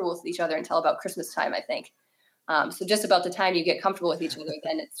uncomfortable with each other until about Christmas time, I think. So just about the time you get comfortable with each other,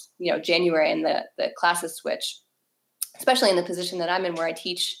 then it's, January, and the classes switch, especially in the position that I'm in, where I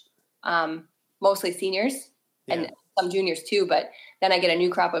teach mostly seniors and some juniors too. But then I get a new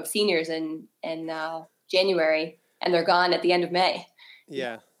crop of seniors in January, and they're gone at the end of May.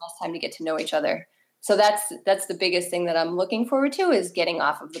 Yeah. Last time to get to know each other. So that's the biggest thing that I'm looking forward to, is getting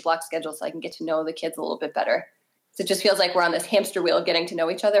off of the block schedule so I can get to know the kids a little bit better. So it just feels like we're on this hamster wheel getting to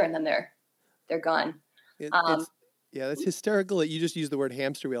know each other, and then they're gone. That's hysterical that you just used the word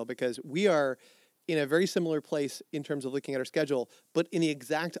hamster wheel, because we are in a very similar place in terms of looking at our schedule, but in the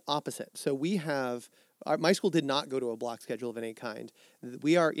exact opposite. So we have, my school did not go to a block schedule of any kind.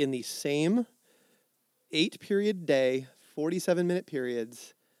 We are in the same 8-period day, 47-minute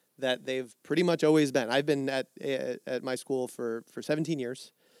periods that they've pretty much always been. I've been at my school for 17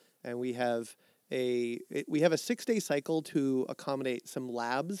 years, and we have a 6-day cycle to accommodate some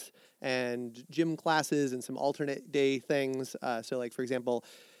labs and gym classes and some alternate day things. So like, for example,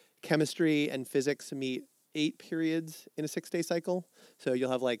 chemistry and physics meet 8 periods in a 6-day cycle. So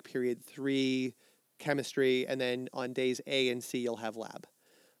you'll have like period 3 chemistry, and then on days A and C, you'll have lab.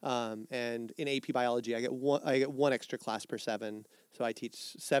 And in AP biology, I get one extra class per 7. So I teach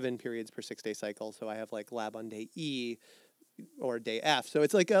 7 periods per 6-day cycle. So I have like lab on day E or day F. So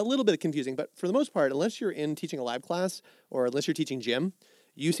it's like a little bit confusing, but for the most part, unless you're in teaching a lab class or unless you're teaching gym,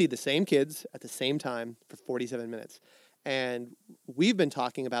 you see the same kids at the same time for 47 minutes. And we've been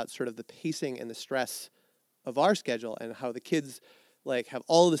talking about sort of the pacing and the stress of our schedule, and how the kids like have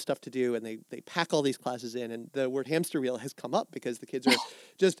all of this stuff to do, and they pack all these classes in, and the word hamster wheel has come up because the kids are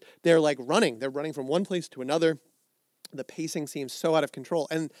they're running from one place to another. The pacing seems so out of control,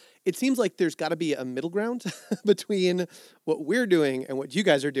 and it seems like there's got to be a middle ground between what we're doing and what you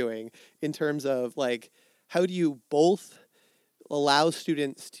guys are doing, in terms of like, how do you both allow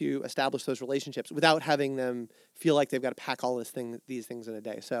students to establish those relationships without having them feel like they've got to pack all these things in a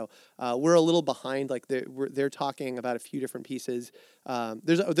day. So we're a little behind. Like they're talking about a few different pieces.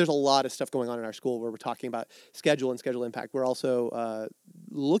 There's a lot of stuff going on in our school where we're talking about schedule and schedule impact. We're also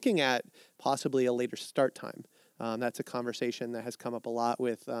looking at possibly a later start time. That's a conversation that has come up a lot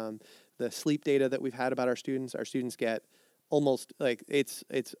with the sleep data that we've had about our students. Our students get almost like it's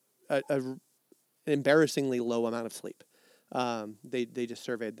an embarrassingly low amount of sleep. They just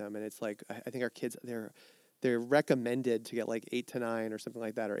surveyed them, and it's like, I think our kids, they're recommended to get like 8 to 9 or something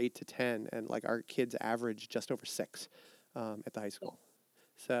like that, or 8 to 10, and like our kids average just over 6 at the high school.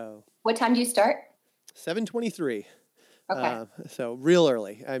 So what time do you start? 7:23. Okay. So real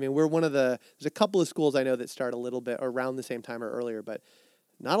early. I mean, we're there's a couple of schools I know that start a little bit around the same time or earlier, but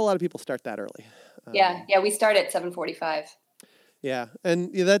not a lot of people start that early. Yeah. We start at 7:45. Yeah.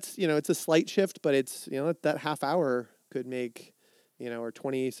 And that's, it's a slight shift, but it's, that half hour could make, or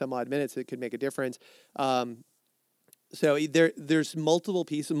 20 some odd minutes, it could make a difference. So there's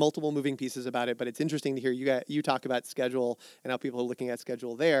multiple moving pieces about it, but it's interesting to hear you talk about schedule and how people are looking at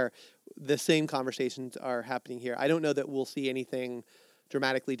schedule there. The same conversations are happening here. I don't know that we'll see anything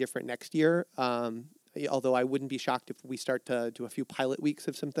dramatically different next year. Although I wouldn't be shocked if we start to do a few pilot weeks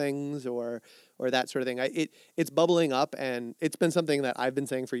of some things or that sort of thing. It's bubbling up, and it's been something that I've been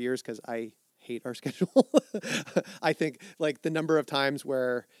saying for years because I hate our schedule. I think like the number of times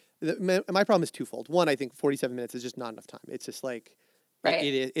where my problem is twofold. One, I think 47 minutes is just not enough time. It's just like,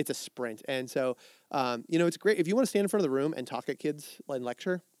 right. It's a sprint. And so, it's great. If you want to stand in front of the room and talk at kids and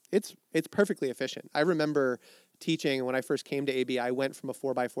lecture, it's perfectly efficient. I remember teaching when I first came to AB, I went from a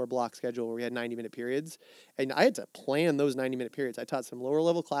 4x4 block schedule where we had 90-minute periods, and I had to plan those 90-minute periods. I taught some lower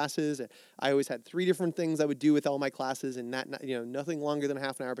level classes, and I always had 3 different things I would do with all my classes, and nothing longer than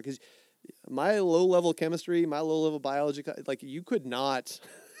half an hour, because my low level chemistry, my low level biology, like you could not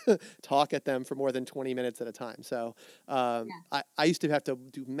talk at them for more than 20 minutes at a time. So I used to have to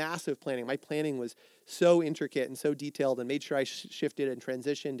do massive planning. My planning was so intricate and so detailed, and made sure I shifted and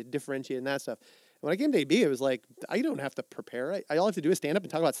transitioned and differentiated and that stuff. When I came to AB, it was like, I don't have to prepare. All I have to do is stand up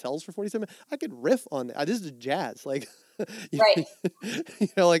and talk about cells for 47 minutes. I could riff on that. This is jazz. Like, right.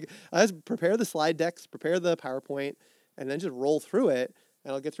 Like I just prepare the slide decks, prepare the PowerPoint, and then just roll through it.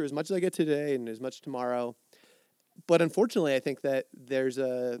 And I'll get through as much as I get today and as much tomorrow. But unfortunately, I think that there's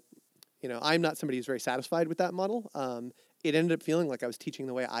I'm not somebody who's very satisfied with that model. It ended up feeling like I was teaching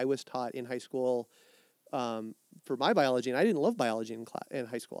the way I was taught in high school for my biology, and I didn't love biology in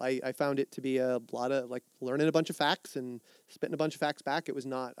high school. I found it to be a lot of like learning a bunch of facts and spitting a bunch of facts back. I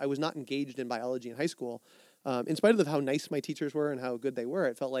was not engaged in biology in high school. In spite of how nice my teachers were and how good they were,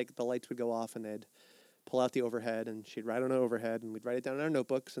 it felt like the lights would go off and they'd pull out the overhead, and she'd write on an overhead, and we'd write it down in our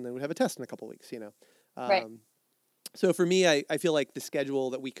notebooks, and then we'd have a test in a couple of weeks, Right. So for me, I feel like the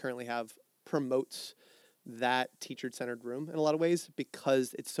schedule that we currently have promotes that teacher-centered room in a lot of ways,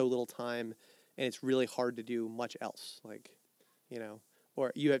 because it's so little time and it's really hard to do much else. Like,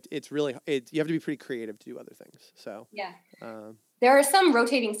 or you have to be pretty creative to do other things. So yeah, there are some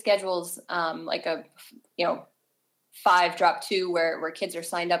rotating schedules, like 5 drop 2 where kids are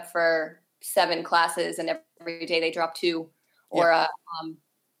signed up for 7 classes and every day they drop 2, or I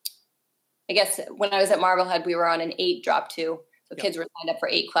guess when I was at Marblehead, we were on an 8 drop 2. So kids were signed up for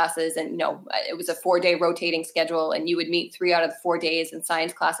 8 classes, and it was a 4-day rotating schedule, and you would meet 3 out of the 4 days in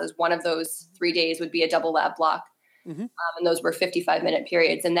science classes. One of those 3 days would be a double lab block. Mm-hmm. And those were 55-minute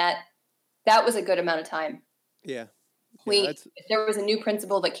periods. And that was a good amount of time. Yeah. There was a new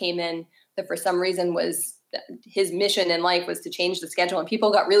principal that came in that for some reason his mission in life was to change the schedule, and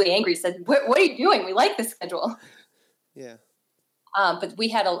people got really angry, said, what are you doing? We like the schedule. Yeah. But we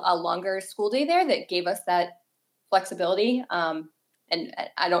had a longer school day there that gave us that flexibility. And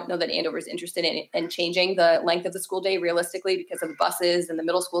I don't know that Andover is interested in changing the length of the school day realistically, because of the buses, and the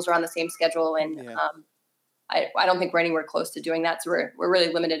middle schools are on the same schedule. And I don't think we're anywhere close to doing that. So we're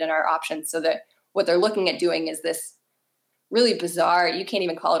really limited in our options. So that what they're looking at doing is this really bizarre, you can't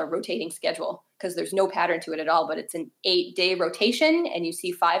even call it a rotating schedule because there's no pattern to it at all, but it's an 8-day rotation, and you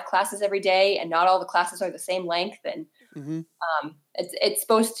see 5 classes every day, and not all the classes are the same length. And it's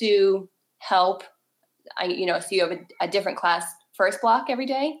supposed to help, so you have a different class first block every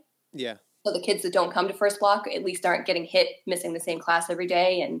day. Yeah. So the kids that don't come to first block at least aren't getting hit missing the same class every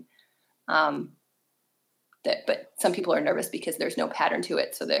day. And but some people are nervous because there's no pattern to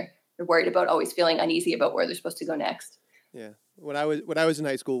it. So they're worried about always feeling uneasy about where they're supposed to go next. Yeah. When I was in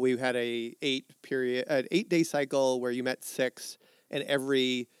high school, we had an 8-day cycle where you met 6, and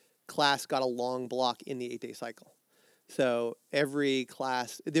every class got a long block in the 8-day cycle. So every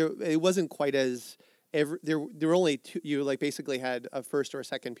class, it wasn't quite as there were only 2. You basically had a first or a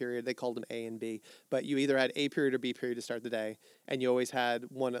second period. They called them A and B, but you either had A period or B period to start the day, and you always had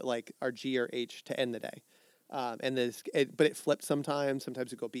one like our G or H to end the day. But it flipped sometimes.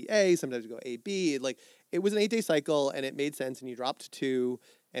 Sometimes it go BA, sometimes it go AB. It was an 8-day cycle, and it made sense. And you dropped 2,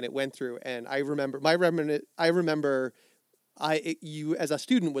 and it went through. And I remember you as a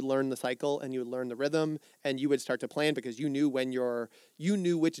student would learn the cycle, and you would learn the rhythm, and you would start to plan because you knew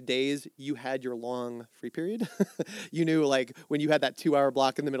which days you had your long free period. You knew when you had that 2-hour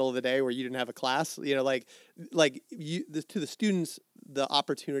block in the middle of the day where you didn't have a class. To the students, the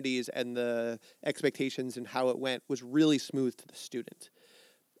opportunities and the expectations and how it went was really smooth to the student.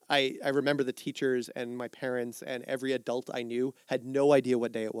 I remember the teachers and my parents and every adult I knew had no idea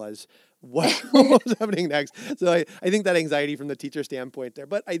what day it was, what was happening next. So I think that anxiety from the teacher standpoint there,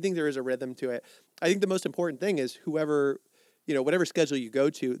 but I think there is a rhythm to it. I think the most important thing is whatever schedule you go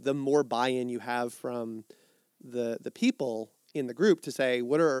to, the more buy-in you have from the people in the group to say,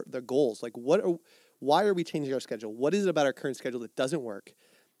 what are the goals? Like, why are we changing our schedule? What is it about our current schedule that doesn't work?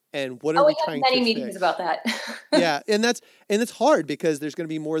 And what are we trying to fix? Many meetings about that. Yeah, and it's hard because there's going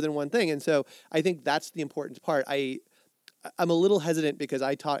to be more than one thing. And so I think that's the important part. I'm a little hesitant because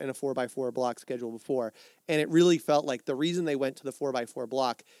I taught in a 4x4 block schedule before, and it really felt like the reason they went to the 4x4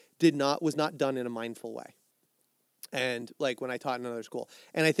 block was not done in a mindful way. And like when I taught in another school.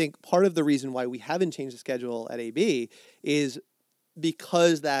 And I think part of the reason why we haven't changed the schedule at AB is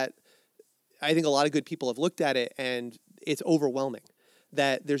because that I think a lot of good people have looked at it and it's overwhelming.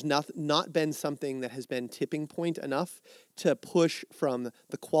 That there's not been something that has been tipping point enough to push from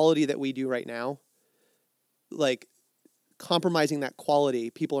the quality that we do right now. Like compromising that quality,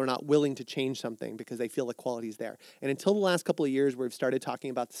 people are not willing to change something because they feel the quality is there. And until the last couple of years where we've started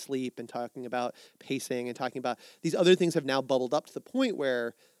talking about sleep and talking about pacing and talking about these other things have now bubbled up to the point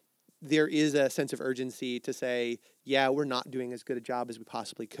where there is a sense of urgency to say, yeah, we're not doing as good a job as we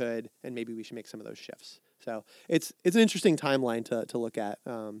possibly could, and maybe we should make some of those shifts. So it's an interesting timeline to look at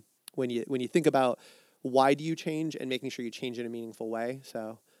when you think about why do you change and making sure you change in a meaningful way.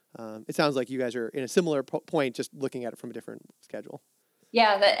 So it sounds like you guys are in a similar point, just looking at it from a different schedule.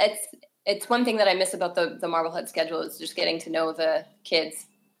 Yeah, it's one thing that I miss about the Marblehead schedule is just getting to know the kids.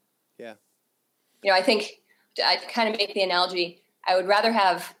 Yeah. I think I kind of make the analogy, I would rather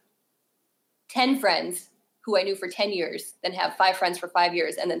have 10 friends who I knew for 10 years than have 5 friends for 5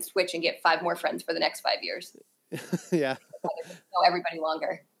 years and then switch and get 5 more friends for the next 5 years. Yeah. Know everybody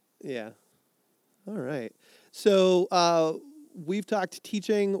longer. Yeah. All right. So we've talked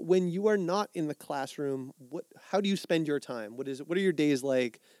teaching. When you are not in the classroom, how do you spend your time? What are your days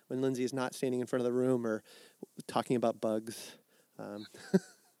like when Lindsay is not standing in front of the room or talking about bugs?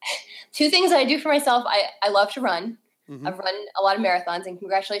 2 things that I do for myself. I love to run. Mm-hmm. I've run a lot of marathons, and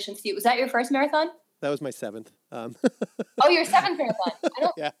congratulations to you. Was that your first marathon? That was my 7th. Oh, your 7th marathon.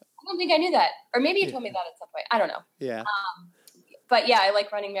 Yeah. I don't think I knew that. Or maybe you told me that at some point. I don't know. Yeah. But yeah, I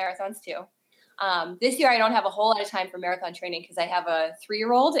like running marathons too. This year I don't have a whole lot of time for marathon training because I have a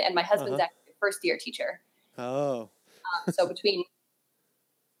 3-year-old and my husband's actually a first-year teacher. Oh. So between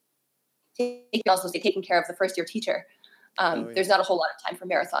taking care of the first-year teacher, there's not a whole lot of time for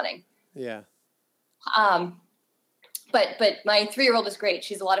marathoning. Yeah. But my 3-year-old is great.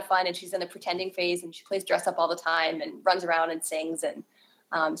 She's a lot of fun, and she's in the pretending phase, and she plays dress up all the time and runs around and sings.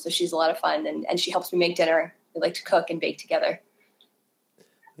 And so she's a lot of fun, and she helps me make dinner. We like to cook and bake together.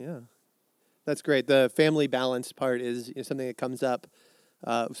 Yeah, that's great. The family balance part is something that comes up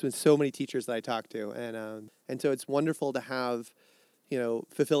with so many teachers that I talk to. And so it's wonderful to have,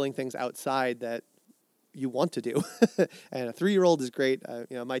 fulfilling things outside that you want to do. And a 3-year-old is great. I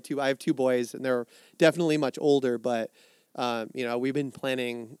have 2 boys, and they're definitely much older, but we've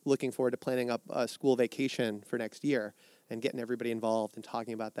been looking forward to planning up a school vacation for next year and getting everybody involved and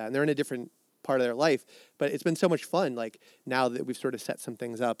talking about that. And they're in a different part of their life, but it's been so much fun. Like now that we've sort of set some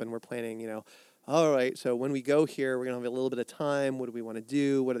things up and we're planning, all right, so when we go here, we're going to have a little bit of time. What do we want to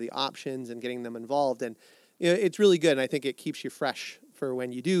do? What are the options? And getting them involved. And it's really good. And I think it keeps you fresh for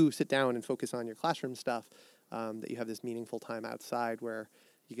when you do sit down and focus on your classroom stuff, that you have this meaningful time outside where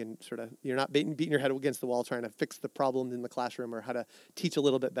you can you're not beating your head against the wall trying to fix the problems in the classroom or how to teach a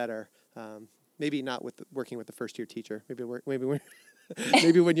little bit better. Maybe not working with the first-year teacher.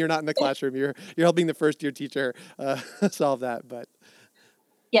 Maybe when you're not in the classroom, you're helping the first-year teacher solve that. But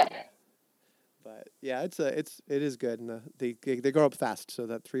yeah. But yeah, it is good, and they grow up fast, so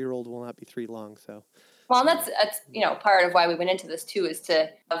that 3-year-old will not be 3 long. So, well, and that's part of why we went into this too, is to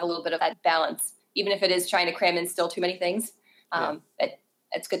have a little bit of that balance, even if it is trying to cram in still too many things.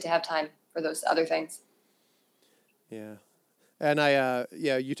 It's good to have time for those other things. Yeah, and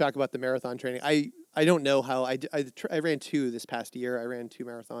you talk about the marathon training. I don't know how I ran 2 this past year. I ran 2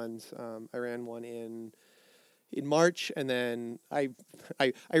 marathons. I ran one in March, and then I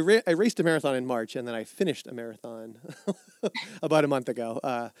raced a marathon in March, and then I finished a marathon about a month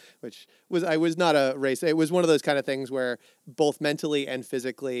ago, which was not a race. It was one of those kind of things where both mentally and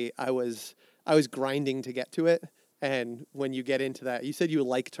physically I was grinding to get to it. And when you get into that, you said you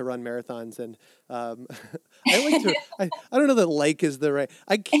like to run marathons, and I like to. I don't know that like is the right.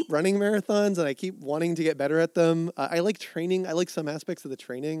 I keep running marathons, and I keep wanting to get better at them. I like training. I like some aspects of the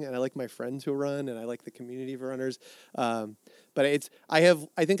training, and I like my friends who run, and I like the community of runners. But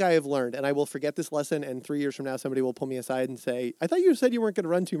I think I have learned, and I will forget this lesson. And 3 years from now, somebody will pull me aside and say, "I thought you said you weren't going to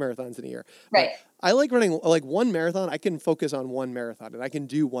run 2 marathons in a year." Right. But I like running like one marathon. I can focus on one marathon, and I can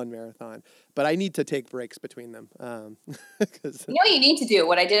do one marathon. But I need to take breaks between them. Cause, you know what you need to do?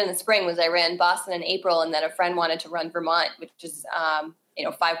 What I did in the spring was I ran Boston in April, and then a friend wanted to run Vermont, which is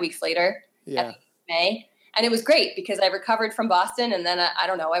 5 weeks later. Yeah. May. And it was great because I recovered from Boston, and then I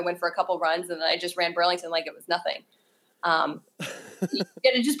don't know, I went for a couple runs, and then I just ran Burlington like it was nothing. You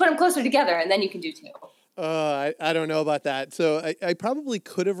gotta just put them closer together, and then you can do 2. I don't know about that. So I probably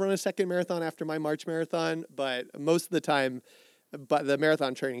could have run a second marathon after my March marathon, but most of the time, the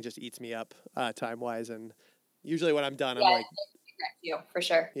marathon training just eats me up time-wise. And usually when I'm done, I'm like... you, for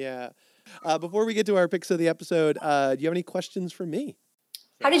sure. Yeah. Before we get to our picks of the episode, do you have any questions for me?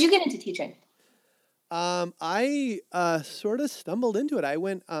 How did you get into teaching? I sort of stumbled into it. I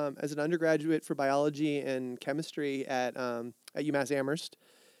went as an undergraduate for biology and chemistry at UMass Amherst,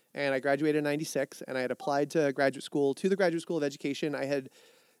 and I graduated in 96, and I had applied to the Graduate School of Education. I had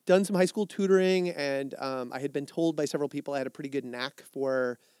done some high school tutoring, and I had been told by several people I had a pretty good knack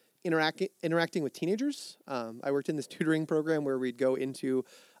for interacting with teenagers. I worked in this tutoring program where we'd go into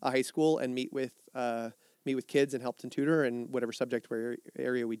a high school and meet with kids and help them tutor in whatever subject or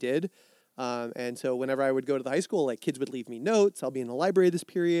area we did. And so whenever I would go to the high school, like kids would leave me notes, I'll be in the library this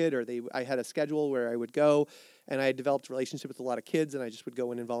period, or I had a schedule where I would go, and I had developed a relationship with a lot of kids, and I just would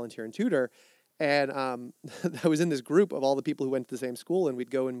go in and volunteer and tutor. And I was in this group of all the people who went to the same school, and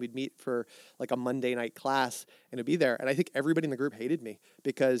we'd go and we'd meet for like a Monday night class, and it'd be there. And I think everybody in the group hated me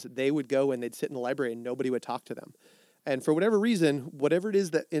because they would go and they'd sit in the library and nobody would talk to them. And for whatever reason, whatever it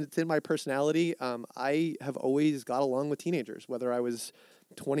is that it's in my personality, I have always got along with teenagers, whether I was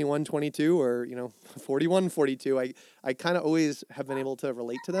 21, 22, or 41, 42. I kind of always have been able to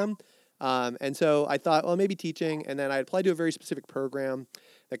relate to them. And so I thought, well, maybe teaching. And then I applied to a very specific program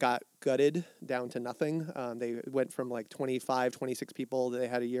that got gutted down to nothing. They went from like 25, 26 people that they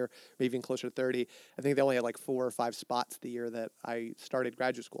had a year, maybe even closer to 30. I think they only had like 4 or 5 spots the year that I started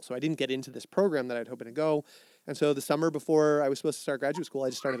graduate school. So I didn't get into this program that I'd hoping to go. And so the summer before I was supposed to start graduate school, I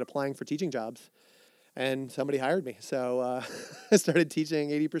just started applying for teaching jobs. And somebody hired me. So I started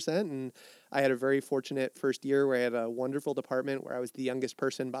teaching 80%. And I had a very fortunate first year where I had a wonderful department where I was the youngest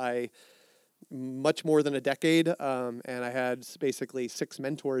person by much more than a decade. And I had basically 6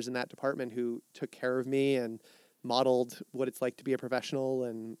 mentors in that department who took care of me and modeled what it's like to be a professional.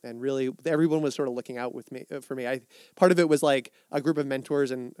 And really everyone was sort of looking out with me for me. Part of it was like a group of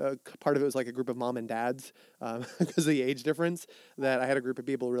mentors, and part of it was like a group of mom and dads because of the age difference, that I had a group of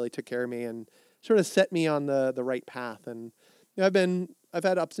people who really took care of me and sort of set me on the right path. And I've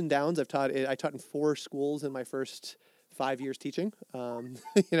had ups and downs. I taught in 4 schools in my first 5 years teaching. I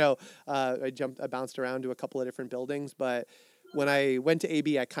bounced around to a couple of different buildings, but when I went to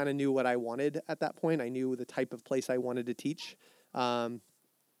AB, I kind of knew what I wanted at that point. I knew the type of place I wanted to teach. There's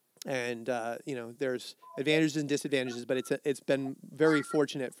advantages and disadvantages, but it's been very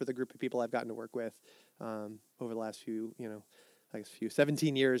fortunate for the group of people I've gotten to work with over the last few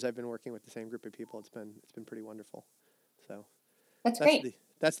 17 years. I've been working with the same group of people. It's been pretty wonderful. So that's great.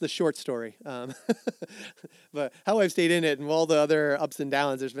 That's the short story. But how I've stayed in it and all the other ups and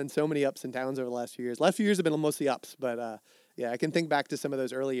downs, there's been so many ups and downs over the last few years. Last few years have been mostly ups, but I can think back to some of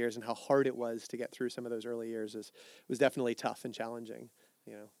those early years and how hard it was to get through some of those early years. Was definitely tough and challenging.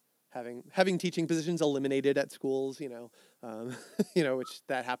 Having teaching positions eliminated at schools, which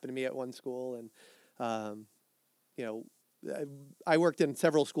that happened to me at one school. And, I worked in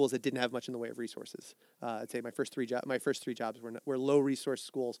several schools that didn't have much in the way of resources. I'd say my first 3 jobs were low resource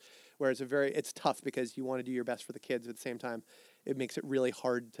schools, where it's tough because you want to do your best for the kids. At the same time, it makes it really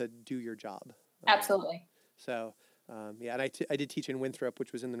hard to do your job. Absolutely. And I did teach in Winthrop,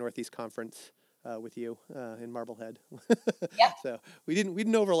 which was in the Northeast Conference with you in Marblehead. Yeah. So we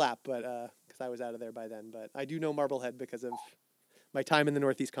didn't overlap, but because I was out of there by then. But I do know Marblehead because of my time in the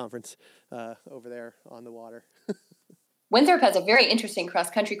Northeast Conference over there on the water. Winthrop has a very interesting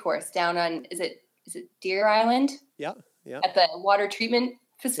cross-country course down on, is it Deer Island? Yeah. At the water treatment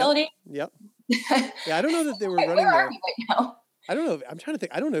facility? Yep. Yeah, I don't know that they were running where there. are we right now? I don't know. I'm trying to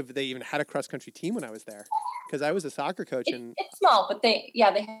think. I don't know if they even had a cross-country team when I was there, because I was a soccer coach. And it's small, but they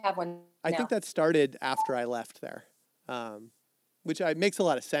have one I think that started after I left there, which makes a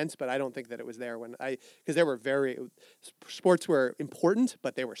lot of sense, but I don't think that it was there because there were sports were important,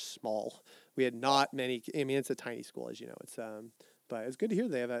 but they were small. We had not many. I mean, it's a tiny school, as you know. But it's good to hear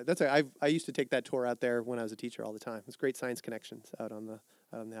they have I used to take that tour out there when I was a teacher all the time. It's great science connections out on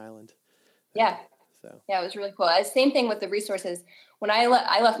the island. Yeah. Yeah, it was really cool. Same thing with the resources. When I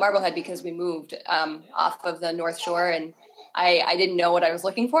left Marblehead because we moved off of the North Shore, and I didn't know what I was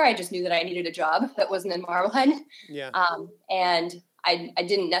looking for. I just knew that I needed a job that wasn't in Marblehead. Yeah. And I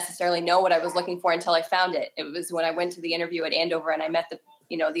didn't necessarily know what I was looking for until I found it. It was when I went to the interview at Andover and I met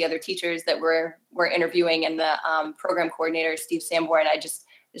the other teachers that were interviewing, and the program coordinator, Steve Sanborn. I just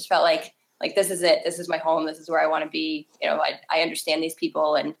felt like this is it. This is my home. This is where I want to be. I understand these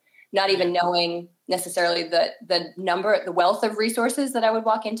people, and not even knowing necessarily the wealth of resources that I would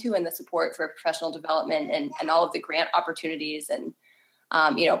walk into, and the support for professional development and all of the grant opportunities. And,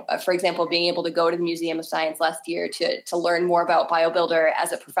 for example, being able to go to the Museum of Science last year to learn more about BioBuilder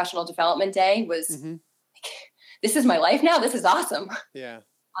as a professional development day was, this is my life now. This is awesome. Yeah.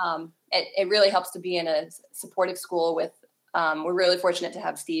 It really helps to be in a supportive school with, we're really fortunate to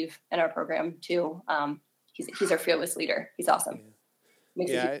have Steve in our program too. He's our fearless leader. He's awesome.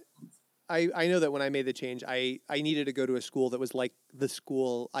 Yeah. I know that when I made the change, I needed to go to a school that was like the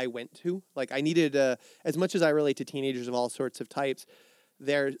school I went to. Like I needed as much as I relate to teenagers of all sorts of types,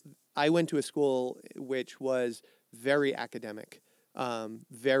 I went to a school which was very academic,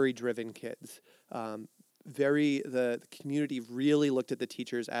 very driven kids. The community really looked at the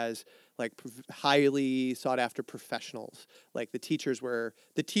teachers as like highly sought after professionals. Like the teachers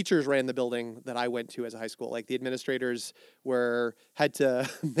ran the building that I went to as a high school. Like the administrators had to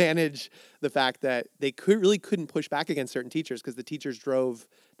manage the fact that they couldn't push back against certain teachers because the teachers drove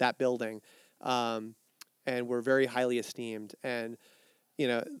that building, and were very highly esteemed. And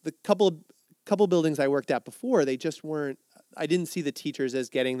the couple buildings I worked at before, they just weren't. I didn't see the teachers as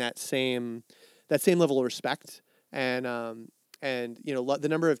getting that same level of respect, and the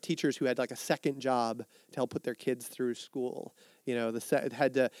number of teachers who had like a second job to help put their kids through school,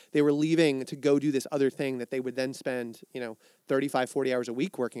 they were leaving to go do this other thing that they would then spend 35, 40 hours a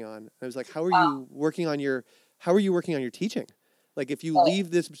week working on. And I was like, how are you working on your teaching? Like if you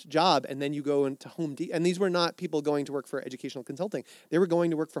leave this job and then you go into Home Depot, and these were not people going to work for educational consulting. They were going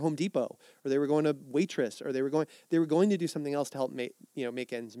to work for Home Depot, or they were going to waitress, or they were going to do something else to help make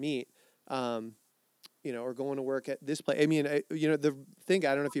ends meet. Or going to work at this place. I mean, I don't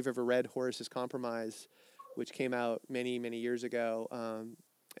know if you've ever read Horace's Compromise, which came out many, many years ago.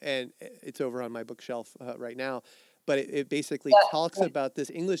 And it's over on my bookshelf right now. But it basically talks about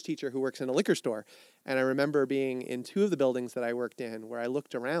this English teacher who works in a liquor store. And I remember being in two of the buildings that I worked in where I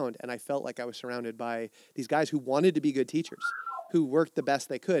looked around and I felt like I was surrounded by these guys who wanted to be good teachers, who worked the best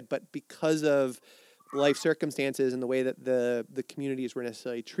they could. But because of life circumstances and the way that the communities were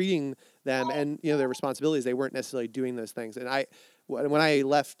necessarily treating them and their responsibilities, they weren't necessarily doing those things. And when I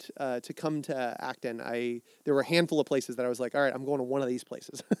left to come to Acton, there were a handful of places that I was like, all right, I'm going to one of these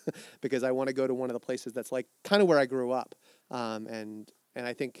places because I want to go to one of the places that's like kind of where I grew up. And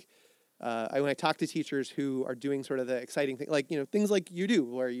I think when I talk to teachers who are doing sort of the exciting thing, like things like you do,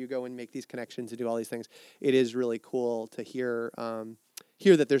 where you go and make these connections and do all these things, it is really cool to hear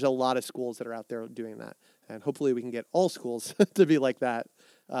that there's a lot of schools that are out there doing that. And hopefully we can get all schools to be like that,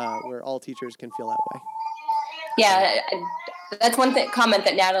 where all teachers can feel that way. Yeah, that's one comment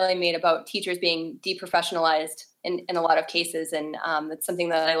that Natalie made about teachers being deprofessionalized in a lot of cases. And that's something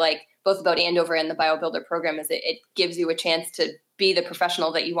that I like both about Andover and the BioBuilder program is it gives you a chance to be the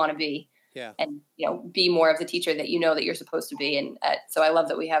professional that you want to be. Yeah. And, be more of the teacher that that you're supposed to be. And so I love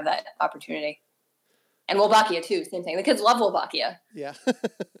that we have that opportunity. And Wolbachia too, same thing. The kids love Wolbachia. Yeah.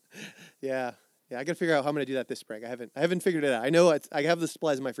 Yeah. I got to figure out how I'm going to do that this spring. I haven't figured it out. I know I have the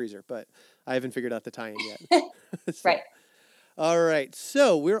supplies in my freezer, but I haven't figured out the tie-in yet. Right. All right.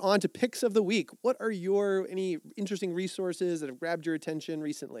 So we're on to picks of the week. What are any interesting resources that have grabbed your attention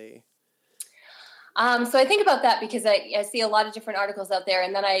recently? So I think about that because I see a lot of different articles out there,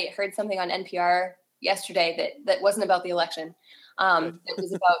 and then I heard something on NPR yesterday that wasn't about the election. It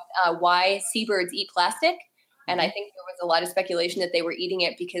was about why seabirds eat plastic. And I think there was a lot of speculation that they were eating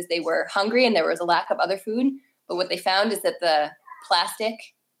it because they were hungry and there was a lack of other food. But what they found is that the plastic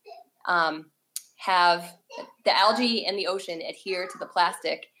have the algae in the ocean adhere to the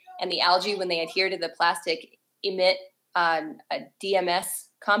plastic, and the algae, when they adhere to the plastic, emit a DMS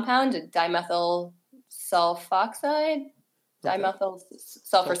compound, a dimethyl sulfoxide, dimethyl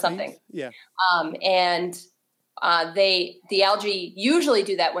sulfur something. Yeah. And the algae usually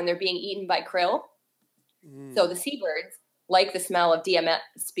do that when they're being eaten by krill. So the seabirds like the smell of DMS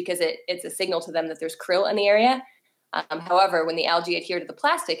because it's a signal to them that there's krill in the area. However, when the algae adhere to the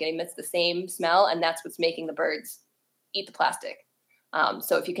plastic, it emits the same smell, and that's what's making the birds eat the plastic.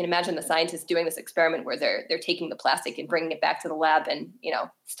 So if you can imagine the scientists doing this experiment where they're taking the plastic and bringing it back to the lab and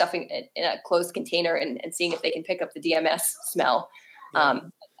stuffing it in a closed container and seeing if they can pick up the DMS smell. Yeah.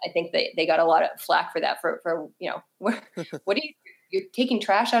 I think they got a lot of flack for that. For what you're taking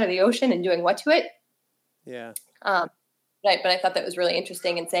trash out of the ocean and doing what to it? Yeah. Right, but I thought that was really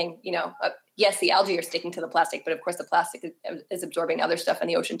interesting and saying, yes, the algae are sticking to the plastic, but of course the plastic is absorbing other stuff in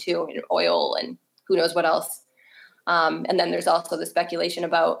the ocean too, oil and who knows what else. And then there's also the speculation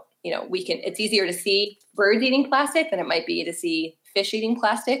about, it's easier to see birds eating plastic than it might be to see fish eating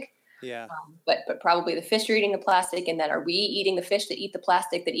plastic. Yeah. But probably the fish are eating the plastic, and then are we eating the fish that eat the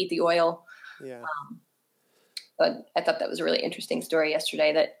plastic, that eat the oil? Yeah. But I thought that was a really interesting story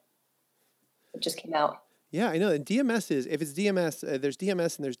yesterday that just came out. Yeah, I know. And DMS if it's DMS, there's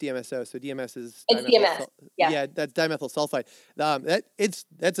DMS and there's DMSO. So DMS is it's DMS. Yeah, that's dimethyl sulfide.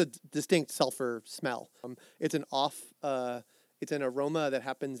 That's a distinct sulfur smell. It's an aroma that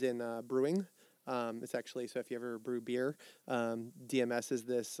happens in brewing. It's actually, so if you ever brew beer, DMS is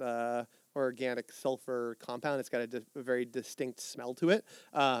this organic sulfur compound. It's got a very distinct smell to it,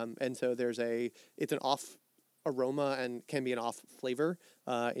 and so it's an off aroma and can be an off flavor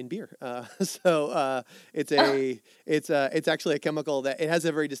in beer. It's actually a chemical that it has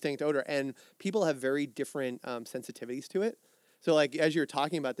a very distinct odor, and people have very different sensitivities to it. So like as you were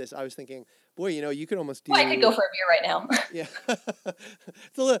talking about this, I was thinking, boy, you could almost do. Well, I could go for a beer right now. Yeah,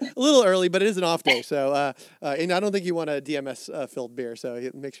 it's a little early, but it is an off day. So and I don't think you want a DMS filled beer, so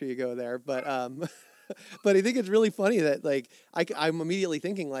make sure you go there. But but I think it's really funny that like I'm immediately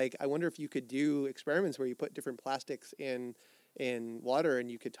thinking like I wonder if you could do experiments where you put different plastics in water and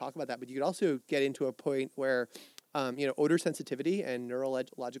you could talk about that, but you could also get into a point where odor sensitivity and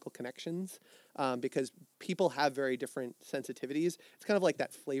neurological connections, because people have very different sensitivities. It's kind of like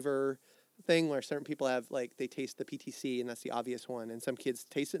that flavor thing where certain people have like they taste the PTC and that's the obvious one, and some kids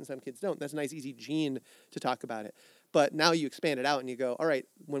taste it and some kids don't. That's a nice easy gene to talk about it. But now you expand it out and you go, all right,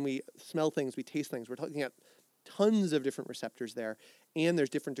 when we smell things, we taste things. We're talking about tons of different receptors there, and there's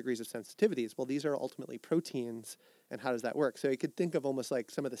different degrees of sensitivities. Well, these are ultimately proteins, and how does that work? So you could think of almost like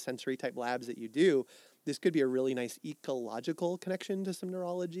some of the sensory type labs that you do. This could be a really nice ecological connection to some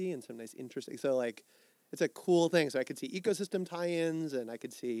neurology and some nice interesting. So like, it's a cool thing. So I could see ecosystem tie-ins, and I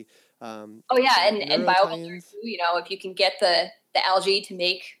could see. And bioculture too. If you can get the algae to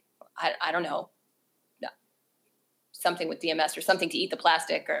make, I don't know, something with DMS or something to eat the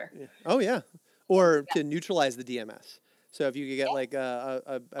plastic or. Yeah. Oh yeah, or to neutralize the DMS. So if you could get like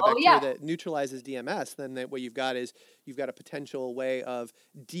a bacteria that neutralizes DMS, then what you've got is you've got a potential way of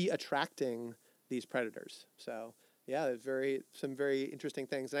de-attracting these predators. So yeah, there's some very interesting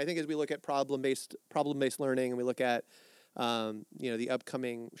things. And I think as we look at problem-based learning, and we look at the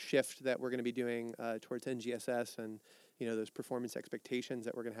upcoming shift that we're going to be doing towards NGSS and those performance expectations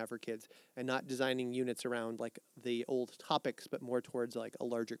that we're going to have for kids, and not designing units around like the old topics, but more towards like a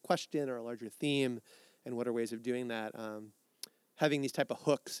larger question or a larger theme. And what are ways of doing that? Having these type of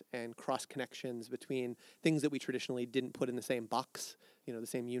hooks and cross connections between things that we traditionally didn't put in the same box, the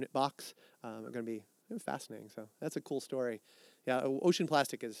same unit box, are going to be fascinating. So that's a cool story. Yeah, ocean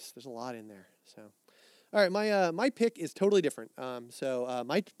plastic there's a lot in there. So, all right, my pick is totally different.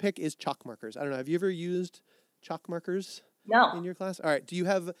 My pick is chalk markers. I don't know. Have you ever used chalk markers? No. In your class? All right. Do you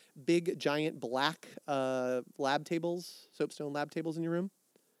have big, giant, black lab tables, soapstone lab tables in your room?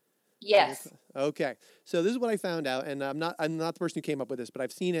 Yes. Okay. So this is what I found out, and I'm not the person who came up with this, but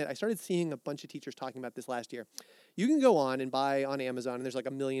I've seen it. I started seeing a bunch of teachers talking about this last year. You can go on and buy on Amazon, and there's like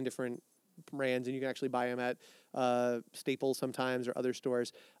a million different brands, and you can actually buy them at Staples sometimes or other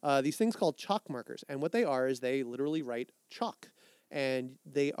stores. These things called chalk markers, and what they are is they literally write chalk, and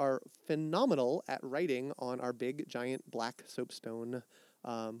they are phenomenal at writing on our big, giant, black soapstone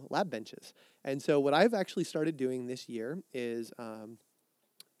lab benches. And so what I've actually started doing this year is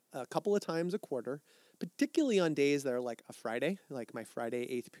a couple of times a quarter, particularly on days that are like a Friday, like my Friday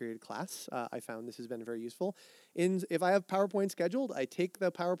 8th period class. I found this has been very useful. If I have PowerPoint scheduled, I take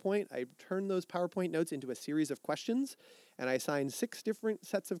the PowerPoint, I turn those PowerPoint notes into a series of questions, and I assign 6 different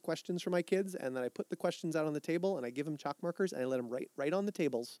sets of questions for my kids, and then I put the questions out on the table, and I give them chalk markers, and I let them write on the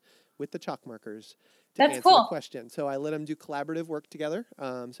tables with the chalk markers to answer the question. So I let them do collaborative work together.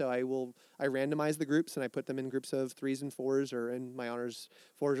 So I randomize the groups, and I put them in groups of 3s and 4s, or in my honors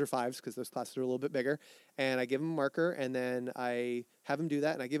 4s or 5s, because those classes are a little bit bigger. And I give them a marker, and then I have them do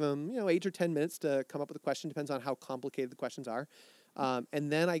that, and I give them 8 or 10 minutes to come up with a question. Depends on how complicated the questions are.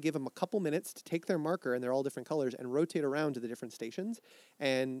 And then I give them a couple minutes to take their marker, and they're all different colors, and rotate around to the different stations.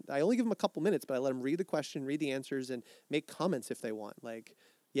 And I only give them a couple minutes, but I let them read the question, read the answers, and make comments if they want. Like,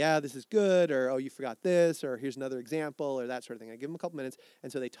 yeah, this is good, or, oh, you forgot this, or here's another example, or that sort of thing. I give them a couple minutes,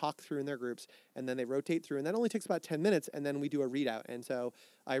 and so they talk through in their groups, and then they rotate through, and that only takes about 10 minutes, and then we do a readout. And so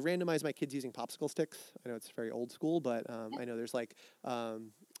I randomize my kids using popsicle sticks. I know it's very old school, but I know there's like, I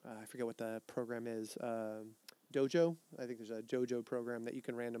forget what the program is, Dojo. I think there's a Dojo program that you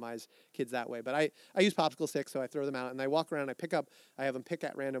can randomize kids that way. But I use popsicle sticks, so I throw them out and I walk around. I have them pick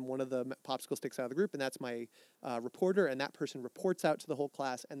at random one of the popsicle sticks out of the group, and that's my reporter, and that person reports out to the whole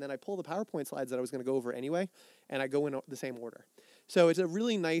class. And then I pull the PowerPoint slides that I was going to go over anyway, and I go in the same order. So it's a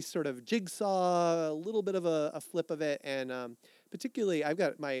really nice sort of jigsaw, a little bit of a flip of it, and particularly I've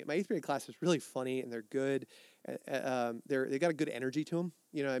got my 8th grade class is really funny and they're good. They got a good energy to them.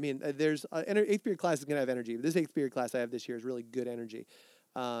 You know, I mean, there's 8th period class is going to have energy. But this 8th period class I have this year is really good energy.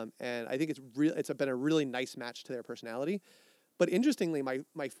 And I think it's been a really nice match to their personality. But interestingly, my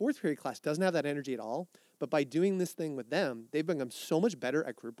 4th period class doesn't have that energy at all. But by doing this thing with them, they've become so much better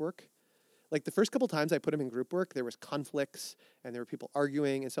at group work. Like the first couple times I put them in group work, there was conflicts and there were people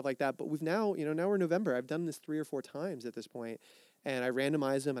arguing and stuff like that. But now we're in November. I've done this 3 or 4 times at this point. And I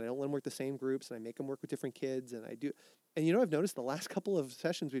randomize them, and I don't let them work the same groups, and I make them work with different kids, and I do. And I've noticed the last couple of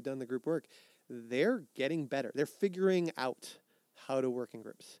sessions we've done the group work, they're getting better. They're figuring out how to work in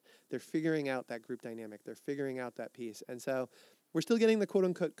groups. They're figuring out that group dynamic. They're figuring out that piece. And so we're still getting the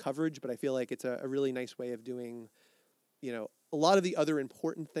quote-unquote coverage, but I feel like it's a really nice way of doing, a lot of the other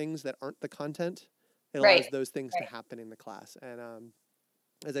important things that aren't the content. It allows those things to happen in the class. And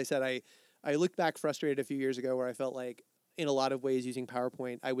as I said, I looked back frustrated a few years ago where I felt like, in a lot of ways, using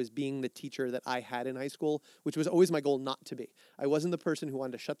PowerPoint, I was being the teacher that I had in high school, which was always my goal not to be. I wasn't the person who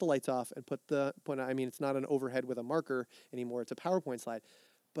wanted to shut the lights off and it's not an overhead with a marker anymore. It's a PowerPoint slide.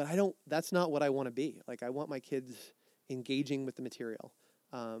 But that's not what I want to be. Like, I want my kids engaging with the material.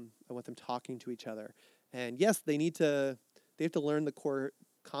 I want them talking to each other. And yes, they have to learn the core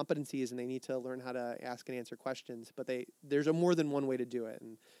competencies and they need to learn how to ask and answer questions, but there's more than one way to do it.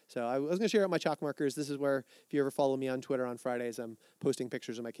 And so I was going to share out my chalk markers. This is where, if you ever follow me on Twitter on Fridays, I'm posting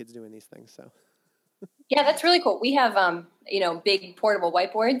pictures of my kids doing these things. So yeah, that's really cool. We have big portable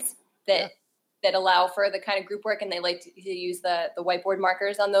whiteboards that allow for the kind of group work, and they like to use the whiteboard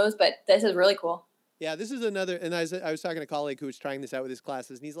markers on those, but this is really cool. Yeah, this is another, and I was talking to a colleague who was trying this out with his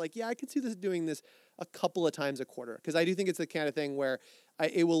classes, and he's like, yeah, I could see doing this a couple of times a quarter, because I do think it's the kind of thing where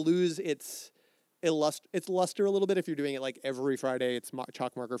it will lose its luster a little bit if you're doing it like every Friday. It's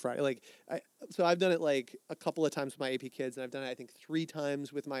chalk marker Friday. So I've done it like a couple of times with my AP kids, and I've done it I think 3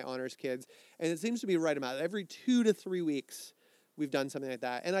 times with my honors kids, and it seems to be the right amount. Every 2 to 3 weeks, we've done something like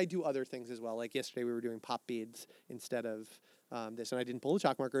that, and I do other things as well. Like yesterday, we were doing pop beads instead of this, and I didn't pull the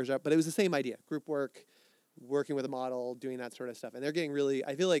chalk markers up, but it was the same idea: group work, working with a model, doing that sort of stuff. And they're getting really.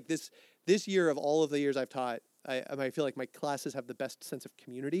 I feel like this year of all of the years I've taught, I feel like my classes have the best sense of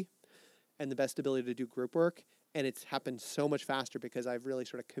community and the best ability to do group work. And it's happened so much faster because I've really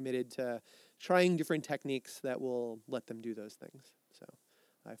sort of committed to trying different techniques that will let them do those things. So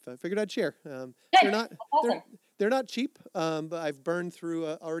I figured I'd share. They're not cheap, but I've burned through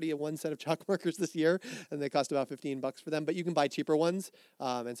already one set of chalk markers this year, and they cost about $15 for them. But you can buy cheaper ones,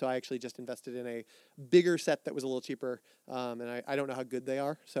 and so I actually just invested in a bigger set that was a little cheaper, and I don't know how good they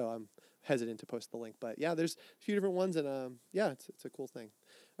are, so I'm hesitant to post the link. But yeah, there's a few different ones, and it's a cool thing.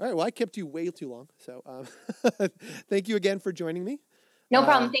 All right, well, I kept you way too long, so thank you again for joining me. No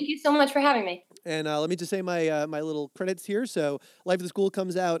problem. Thank you so much for having me. And let me just say my little credits here. So Life of the School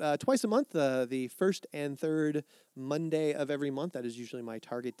comes out twice a month, the first and third Monday of every month. That is usually my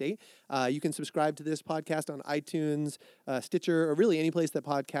target date. You can subscribe to this podcast on iTunes, Stitcher, or really any place that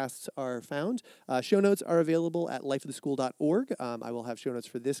podcasts are found. Show notes are available at lifeoftheschool.org. I will have show notes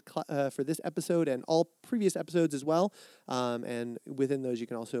for this episode and all previous episodes as well. And within those, you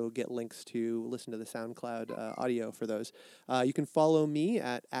can also get links to listen to the SoundCloud audio for those. You can follow me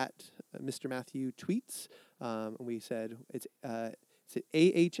at Mr. Matthew Tweets. We said it's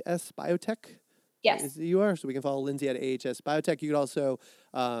AHS Biotech. Yes. You are. So we can follow Lindsay at AHS Biotech. You could also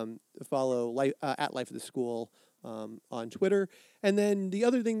follow at Life of the School on Twitter. And then the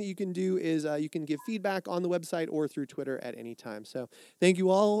other thing that you can do is you can give feedback on the website or through Twitter at any time. So thank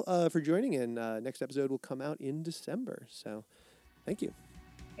you all for joining. And next episode will come out in December. So thank you.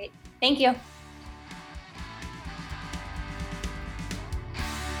 Great. Thank you.